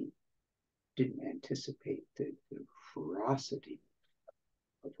which he didn't anticipate the ferocity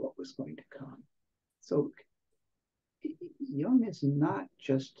of what was going to come. So Jung is not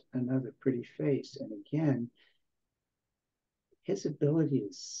just another pretty face. And again, his ability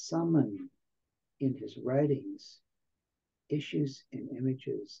to summon in his writings issues and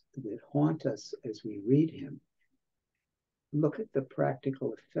images that haunt us as we read him, look at the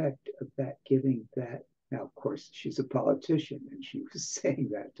practical effect of that giving that. Now, of course, she's a politician and she was saying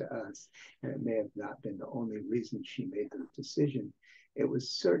that to us, and it may have not been the only reason she made the decision. It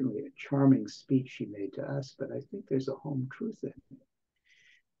was certainly a charming speech she made to us, but I think there's a home truth in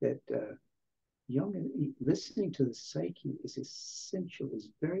it that Jung, listening to the psyche is essential, is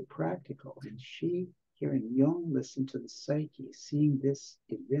very practical. And she, hearing Jung listen to the psyche, seeing this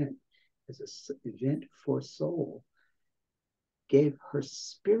event as an event for soul, gave her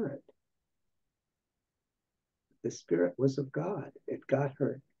spirit. The spirit was of God. It got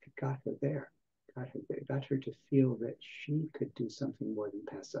her there, got her to feel that she could do something more than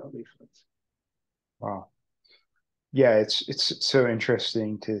pass out leaflets. Wow. Yeah, it's so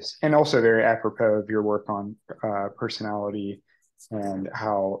interesting and also very apropos of your work on personality and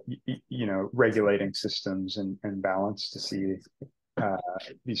how regulating systems and balance to see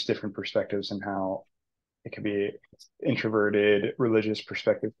these different perspectives and how it can be introverted religious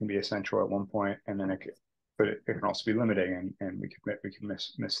perspective can be essential at one point, and then but it can also be limiting, and we can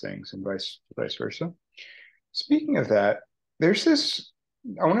miss things, and vice versa. Speaking of that, there's this.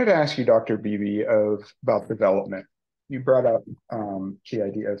 I wanted to ask you, Dr. Beebe, about development. You brought up the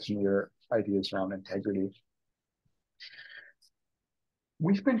idea of some of your ideas around integrity.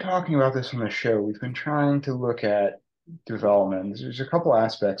 We've been talking about this on the show. We've been trying to look at development. There's a couple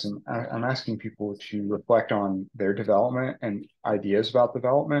aspects, and I'm asking people to reflect on their development and ideas about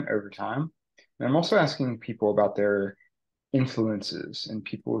development over time. And I'm also asking people about their influences and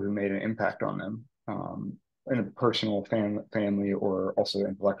people who made an impact on them in a personal, family, or also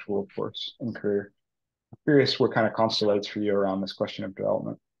intellectual, of course, and career. I'm curious what kind of constellates for you around this question of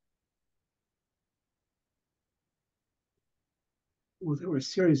development. Well, there were a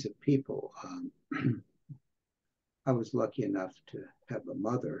series of people. I was lucky enough to have a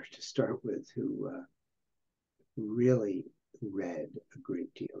mother to start with who really read a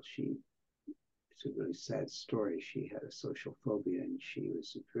great deal. It's a really sad story. She had a social phobia, and she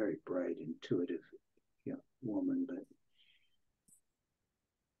was a very bright, intuitive woman, but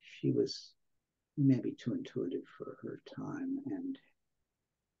she was maybe too intuitive for her time, and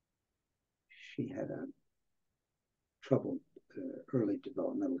she had a troubled early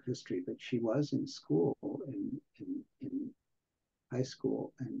developmental history. But she was in school, in high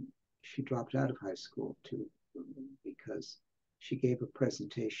school, and she dropped out of high school too because she gave a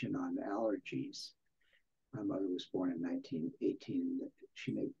presentation on allergies. My mother was born in 1918.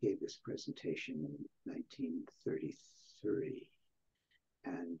 She gave this presentation in 1933.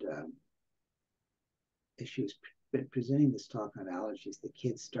 And as she was presenting this talk on allergies, the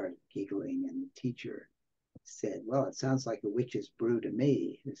kids started giggling, and the teacher said, "Well, it sounds like a witch's brew to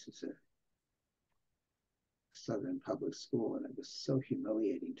me." This is a Southern public school, and it was so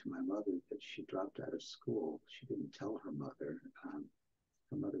humiliating to my mother that she dropped out of school. She didn't tell her mother.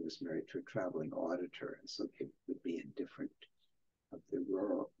 Her mother was married to a traveling auditor, and so they would be indifferent of the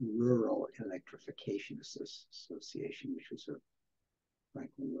Rural Electrification Association, which was a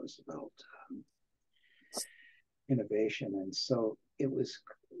Franklin Roosevelt innovation. And so it was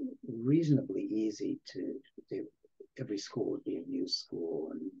reasonably easy every school would be a new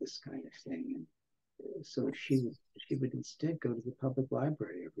school and this kind of thing. And so she would instead go to the public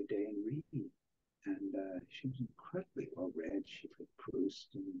library every day and read. And she was incredibly well read. She read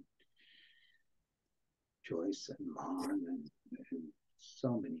Proust and Joyce and Mann and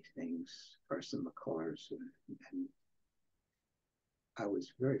so many things, Carson McCullers. And I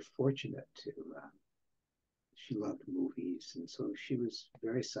was very fortunate to, she loved movies. And so she was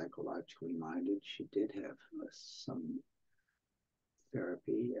very psychologically minded. She did have some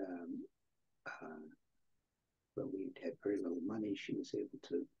therapy, but we had very little money. She was able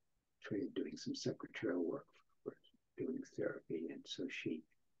to trade doing some secretarial work for doing therapy. And so she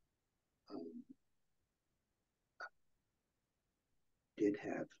did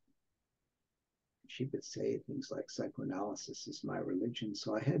have, she would say things like psychoanalysis is my religion.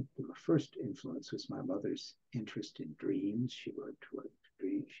 So I had, the first influence was my mother's interest in dreams. She worked with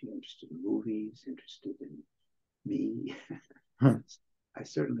dreams. She was interested in movies, interested in me. I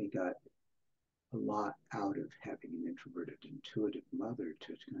certainly got a lot out of having an introverted, intuitive mother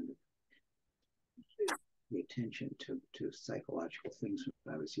to kind of pay attention to psychological things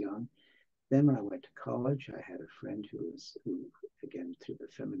when I was young. Then when I went to college, I had a friend who again, through the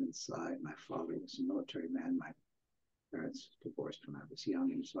feminine side, my father was a military man. My parents divorced when I was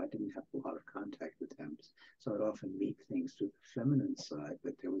young, and so I didn't have a lot of contact with them. So I'd often meet things through the feminine side.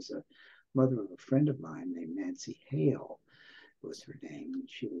 But there was a mother of a friend of mine named Nancy Hale, was her name. And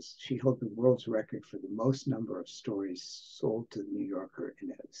she held the world's record for the most number of stories sold to the New Yorker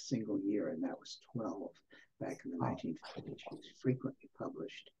in a single year, and that was 12 back in the 1950s. She was frequently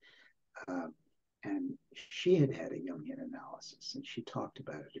published. And she had had a Jungian analysis, and she talked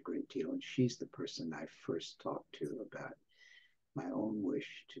about it a great deal. And she's the person I first talked to about my own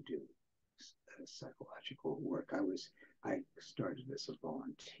wish to do psychological work. I started as a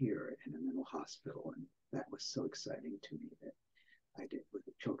volunteer in a mental hospital, and that was so exciting to me that I did with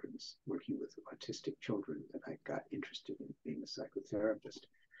the children's, working with autistic children, that I got interested in being a psychotherapist.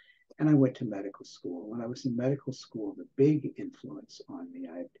 And I went to medical school. When I was in medical school, the big influence on me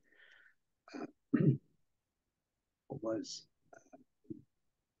was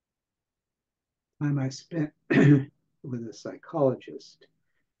time I spent with a psychologist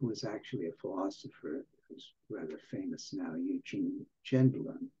who was actually a philosopher who's rather famous now,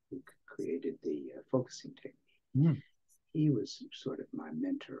 Jungian, who created the focusing technique. Mm. He was sort of my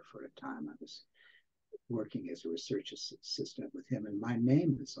mentor for a time. I was working as a research assistant with him, and my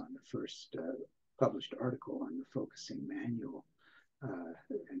name is on the first published article on the focusing manual,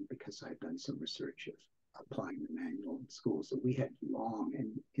 and because I'd done some research of applying the manual in schools. So we had long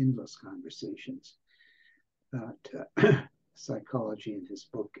and endless conversations about psychology, in his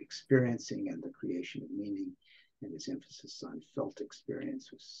book Experiencing and the Creation of Meaning, and his emphasis on felt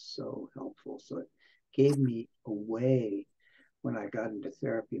experience was so helpful. So it gave me a way. When I got into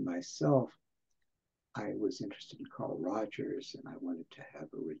therapy myself, I was interested in Carl Rogers, and I wanted to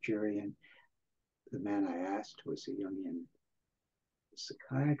have a Rogerian. The man I asked was a Jungian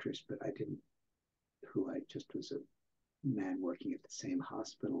psychiatrist, but who I just was a man working at the same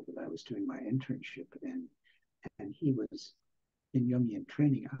hospital that I was doing my internship in, and he was in Jungian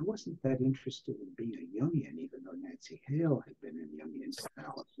training. I wasn't that interested in being a Jungian, even though Nancy Hale had been in Jungian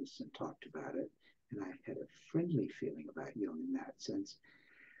analysis and talked about it, and I had a friendly feeling about Jung in that sense.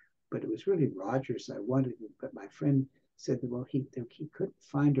 But it was really Rogers I wanted, but my friend said that, well, he couldn't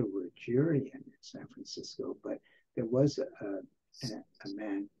find a Rogerian in San Francisco, but there was a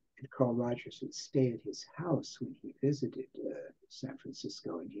man, and Carl Rogers would stay at his house when he visited San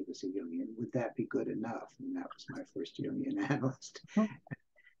Francisco, and he was a Jungian. Would that be good enough? And that was my first Jungian analyst.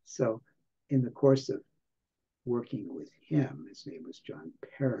 So in the course of working with him, his name was John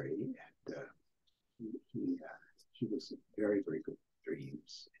Perry, and he was very, very good with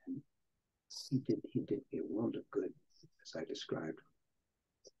dreams, and he did a world of good, as I described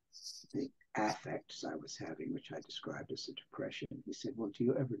the affects I was having, which I described as a depression. He said, well, do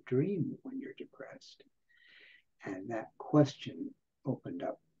you ever dream when you're depressed? And that question opened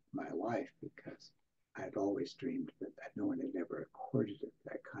up my life, because I'd always dreamed that no one had ever accorded it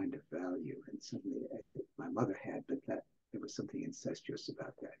that kind of value. And suddenly my mother had, but that there was something incestuous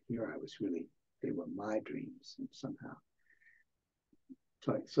about that. Here I was really, they were my dreams, and somehow.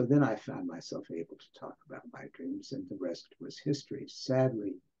 So then I found myself able to talk about my dreams, and the rest was history.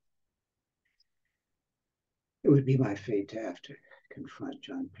 Sadly, it would be my fate to have to confront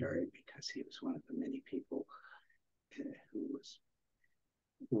John Perry, because he was one of the many people who was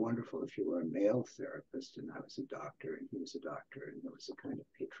wonderful if you were a male therapist, and I was a doctor, and he was a doctor, and there was a kind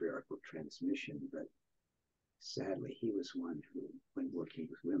of patriarchal transmission. But sadly, he was one who, when working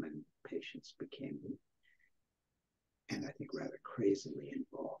with women patients, became, and I think rather crazily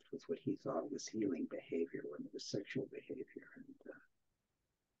involved with what he thought was healing behavior when it was sexual behavior. And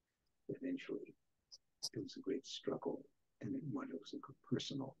eventually, it was a great struggle. And what it was a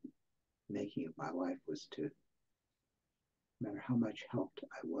personal making of my life was to, no matter how much helped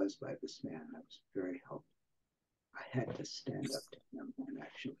I was by this man, I was very helped. I had to stand up to him and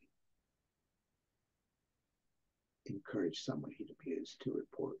actually encourage someone he'd abused to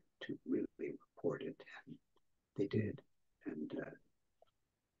really report it. And they did. And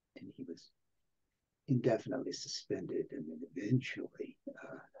he was indefinitely suspended, and then eventually,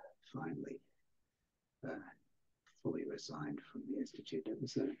 finally, fully resigned from the institute. It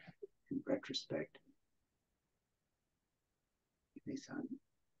was in retrospect,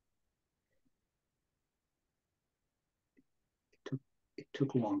 it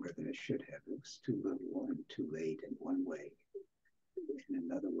took longer than it should have. It was too little and too late in one way. In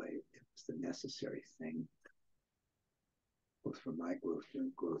another way, it was the necessary thing, both for my growth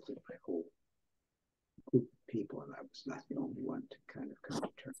and growth of my whole group of people, and I was not the only one to kind of come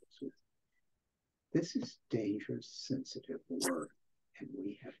to terms with. This is dangerous, sensitive work, and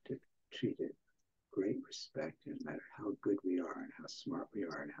we have to treat it with great respect, no matter how good we are and how smart we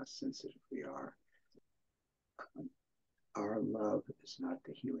are and how sensitive we are. Our love is not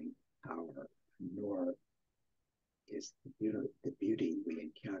the healing power, nor is the beauty we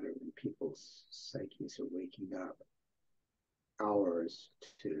encounter when people's psyches are waking up. ours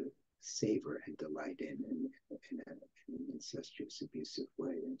to savor and delight in an incestuous, abusive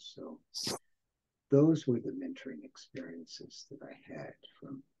way. And so those were the mentoring experiences that I had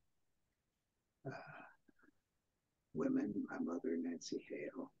from women, my mother, Nancy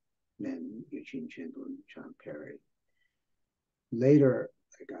Hale, men, Eugene Jindal and John Perry. Later,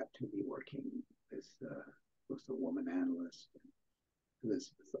 I got to be working with a woman analyst,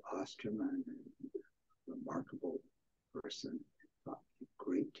 Elizabeth Osterman, a remarkable person, taught me a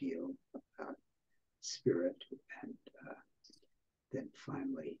great deal about spirit and then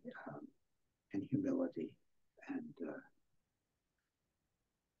finally and humility, and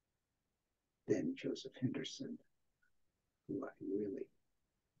then Joseph Henderson, who I really,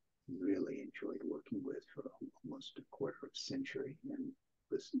 really enjoyed working with for almost a quarter of a century, and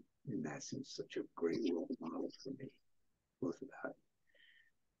was in that sense such a great role model for me, both about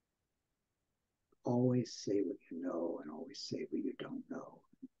always say what you know and always say what you don't know,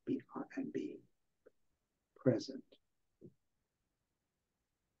 be present.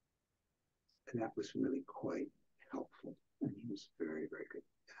 And that was really quite helpful. And he was very, very good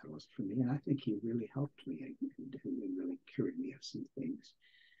analyst for me. And I think he really helped me and really cured me of some things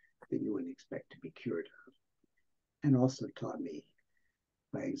that you wouldn't expect to be cured of. And also taught me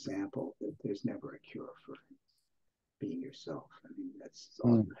by example that there's never a cure for being yourself. I mean, that's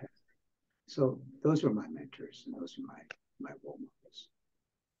all you have. So those were my mentors, and those are my role models.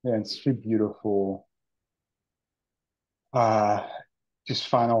 Yeah, it's a beautiful just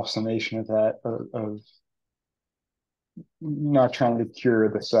final summation of that, of not trying to cure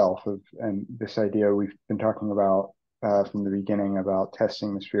the self, and this idea we've been talking about from the beginning about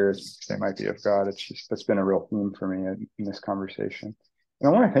testing the spirits they might be of God. It's just that's been a real theme for me in this conversation. And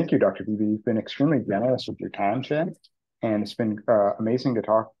I want to thank you, Dr. Beebe. You've been extremely generous with your time today, and it's been amazing to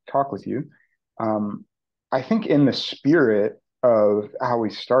talk with you. I think in the spirit of how we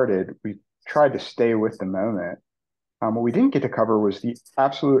started, we tried to stay with the moment. What we didn't get to cover was the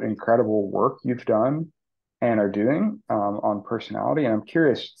absolute incredible work you've done and are doing on personality. And I'm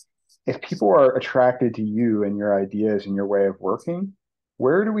curious, if people are attracted to you and your ideas and your way of working,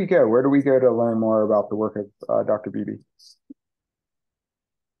 where do we go? Where do we go to learn more about the work of Dr. Beebe?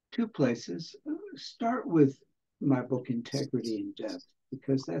 Two places. Start with my book, Integrity in Depth,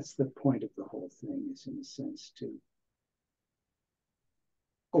 because that's the point of the whole thing, is in a sense to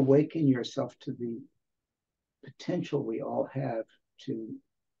awaken yourself to the potential we all have to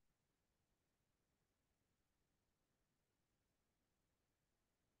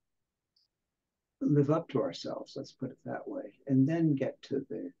live up to ourselves, let's put it that way, and then get to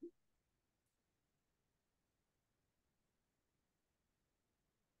the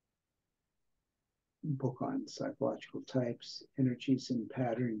book on psychological types, energies and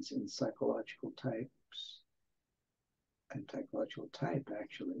patterns in psychological types, and psychological type,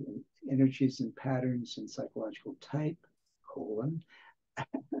 actually, and energies and patterns in psychological type,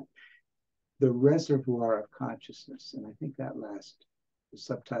 the reservoir of consciousness. And I think that the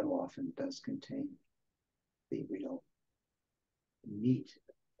subtitle often does contain the real meat,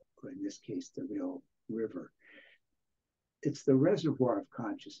 or in this case, the real river. It's the reservoir of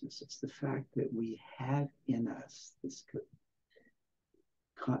consciousness. It's the fact that we have in us this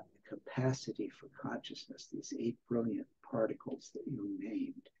capacity for consciousness, these 8 brilliant particles that you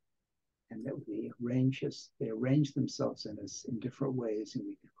named, and that they arrange themselves in us in different ways, and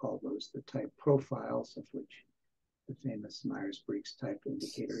we could call those the type profiles, of which the famous Myers-Briggs type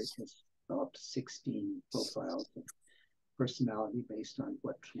indicator has developed 16 profiles of personality based on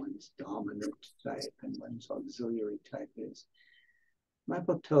what one's dominant type and one's auxiliary type is. My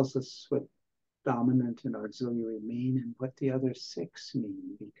book tells us what dominant and auxiliary mean and what the other 6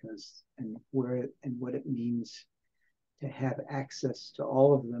 mean, and what it means to have access to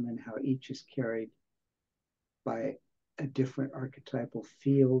all of them, and how each is carried by a different archetypal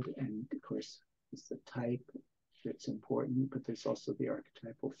field. And of course, it's the type that's important, but there's also the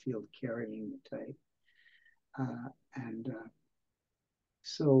archetypal field carrying the type.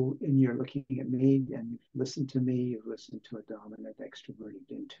 So, and you're looking at me and you've listened to me, you've listened to a dominant, extroverted,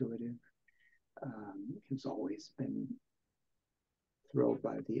 intuitive, who's always been thrilled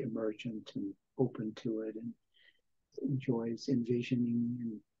by the emergent and open to it, and enjoys envisioning,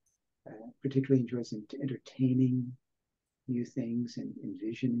 and particularly enjoys entertaining new things and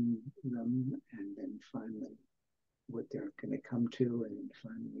envisioning them, and then finally what they're going to come to, and then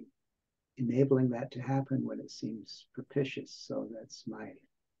finally enabling that to happen when it seems propitious. So that's my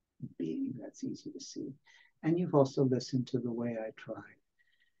being. That's easy to see. And you've also listened to the way I try,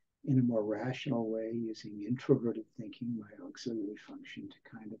 in a more rational way, using introverted thinking, my auxiliary function, to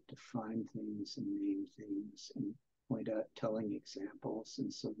kind of define things and name things and point out telling examples,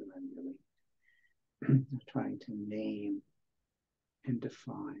 and so that I'm really trying to name and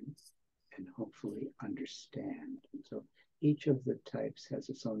define and hopefully understand. And so each of the types has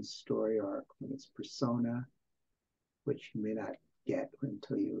its own story arc from its persona, which you may not get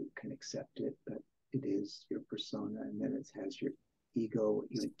until you can accept it, but it is your persona. And then it has your ego, what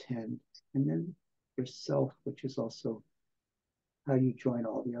you intend, and then yourself, which is also how you join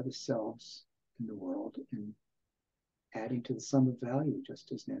all the other selves in the world and adding to the sum of value,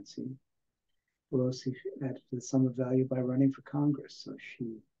 just as Nancy Pelosi added to the sum of value by running for Congress. So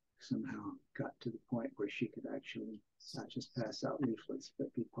she somehow got to the point where she could actually not just pass out leaflets,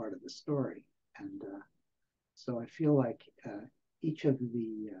 but be part of the story. And so I feel like each of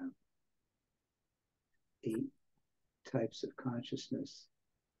the 8 types of consciousness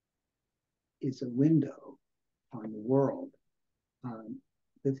is a window on the world.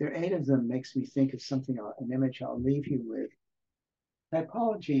 That there are 8 of them makes me think of something, an image I'll leave you with.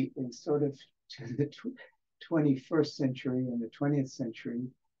 Typology is sort of the 21st century and the 20th century,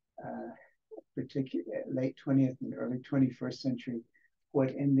 particularly late 20th and early 21st century, what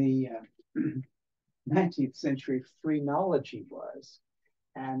in the 19th century phrenology was.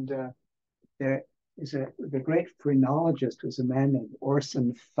 And there is the great phrenologist was a man named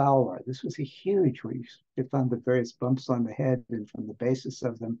Orson Fowler. This was a huge, where you found the various bumps on the head, and from the basis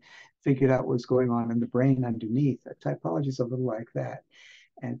of them, figured out what was going on in the brain underneath. Typology is a little like that.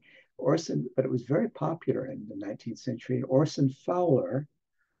 And Orson, but it was very popular in the 19th century. And Orson Fowler,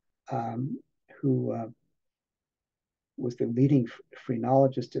 who was the leading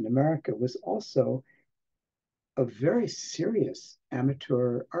phrenologist in America, was also a very serious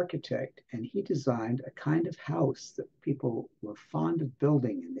amateur architect, and he designed a kind of house that people were fond of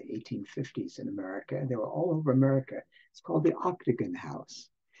building in the 1850s in America, and they were all over America. It's called the Octagon House,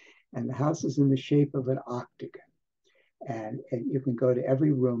 and the house is in the shape of an octagon, and you can go to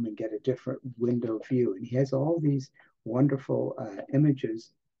every room and get a different window view, and he has all these wonderful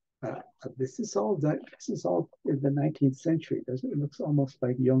images. This is all in the 19th century, doesn't it? It looks almost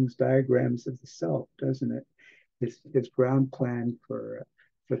like Jung's diagrams of the self, doesn't it? His ground plan for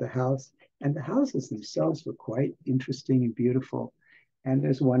the house. And the houses themselves were quite interesting and beautiful. And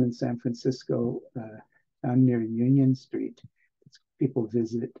there's one in San Francisco down near Union Street. People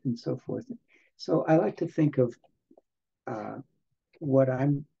visit and so forth. So I like to think of what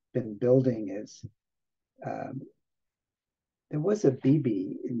I've been building is there was a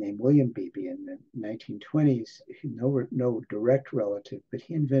Beebe named William Beebe in the 1920s, no direct relative, but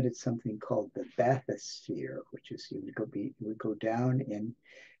he invented something called the bathysphere, which is you would go down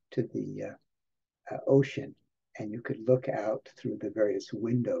into the ocean, and you could look out through the various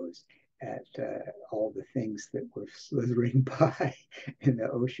windows at all the things that were slithering by in the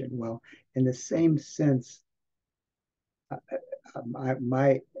ocean. Well, in the same sense,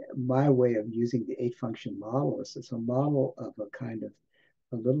 my way of using the 8-function model is it's a model of a kind of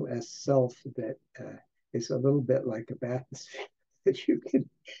a little s self that is a little bit like a bathysphere that you can,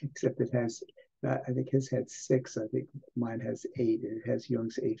 except it has, I think his had 6, I think mine has 8. It has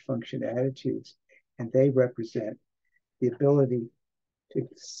Jung's 8-function attitudes, and they represent the ability to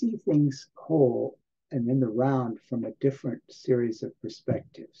see things whole and in the round from a different series of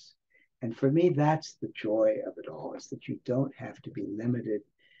perspectives. And for me, that's the joy of it all, is that you don't have to be limited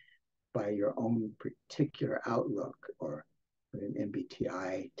by your own particular outlook, or what an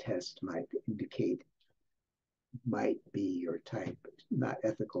MBTI test might indicate might be your type. It's not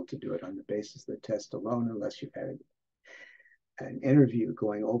ethical to do it on the basis of the test alone, unless you've had an interview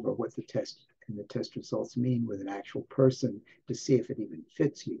going over what the test and the test results mean with an actual person to see if it even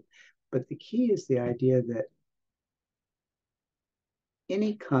fits you. But the key is the idea that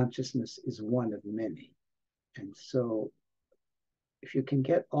any consciousness is one of many. And so if you can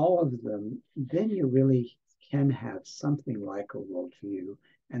get all of them, then you really can have something like a worldview.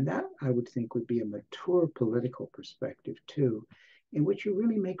 And that, I would think, would be a mature political perspective too, in which you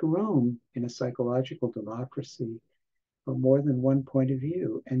really make room in a psychological democracy for more than one point of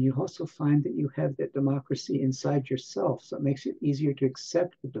view. And you also find that you have that democracy inside yourself. So it makes it easier to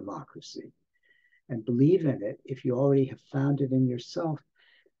accept the democracy and believe in it if you already have found it in yourself.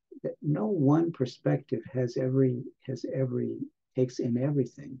 That no one perspective takes in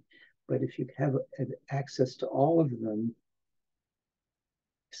everything, but if you have access to all of them,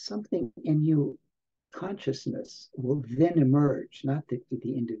 something in you, consciousness, will then emerge. Not the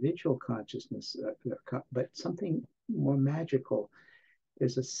individual consciousness, but something more magical.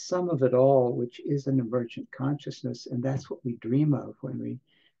 There's a sum of it all, which is an emergent consciousness, and that's what we dream of when we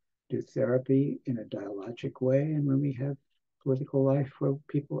do therapy in a dialogic way, and when we have political life where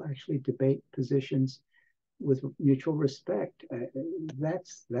people actually debate positions with mutual respect.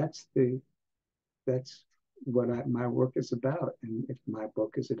 That's what my work is about, and if my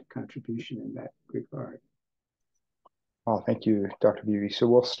book is a contribution in that regard. Oh, thank you, Dr. Beebe. So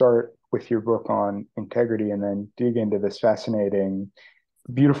we'll start with your book on integrity and then dig into this fascinating,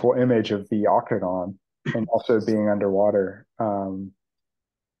 beautiful image of the octagon and also being underwater.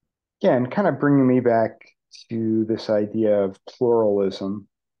 Yeah, and kind of bringing me back to this idea of pluralism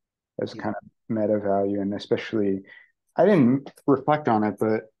as Yeah. kind of meta value, and especially, I didn't reflect on it,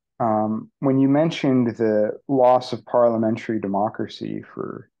 but when you mentioned the loss of parliamentary democracy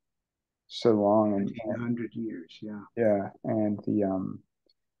for so long, and 100 years, yeah. yeah, and the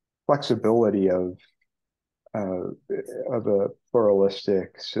flexibility uh, of a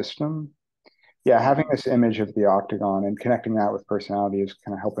pluralistic system. Yeah, having this image of the octagon and connecting that with personality is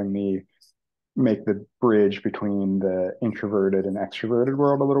kind of helping me make the bridge between the introverted and extroverted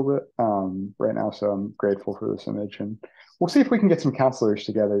world a little bit right now. So I'm grateful for this image, and we'll see if we can get some counselors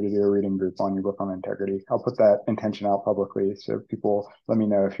together to do a reading group on your book on integrity. I'll put that intention out publicly, so people let me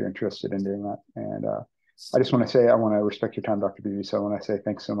know if you're interested in doing that. And I just want to say I want to respect your time, Dr. Beebe. So I want to say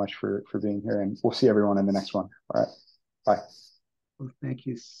thanks so much for being here, and we'll see everyone in the next one. All right, bye. Well, thank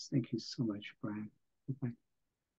you so much, Brian. Bye.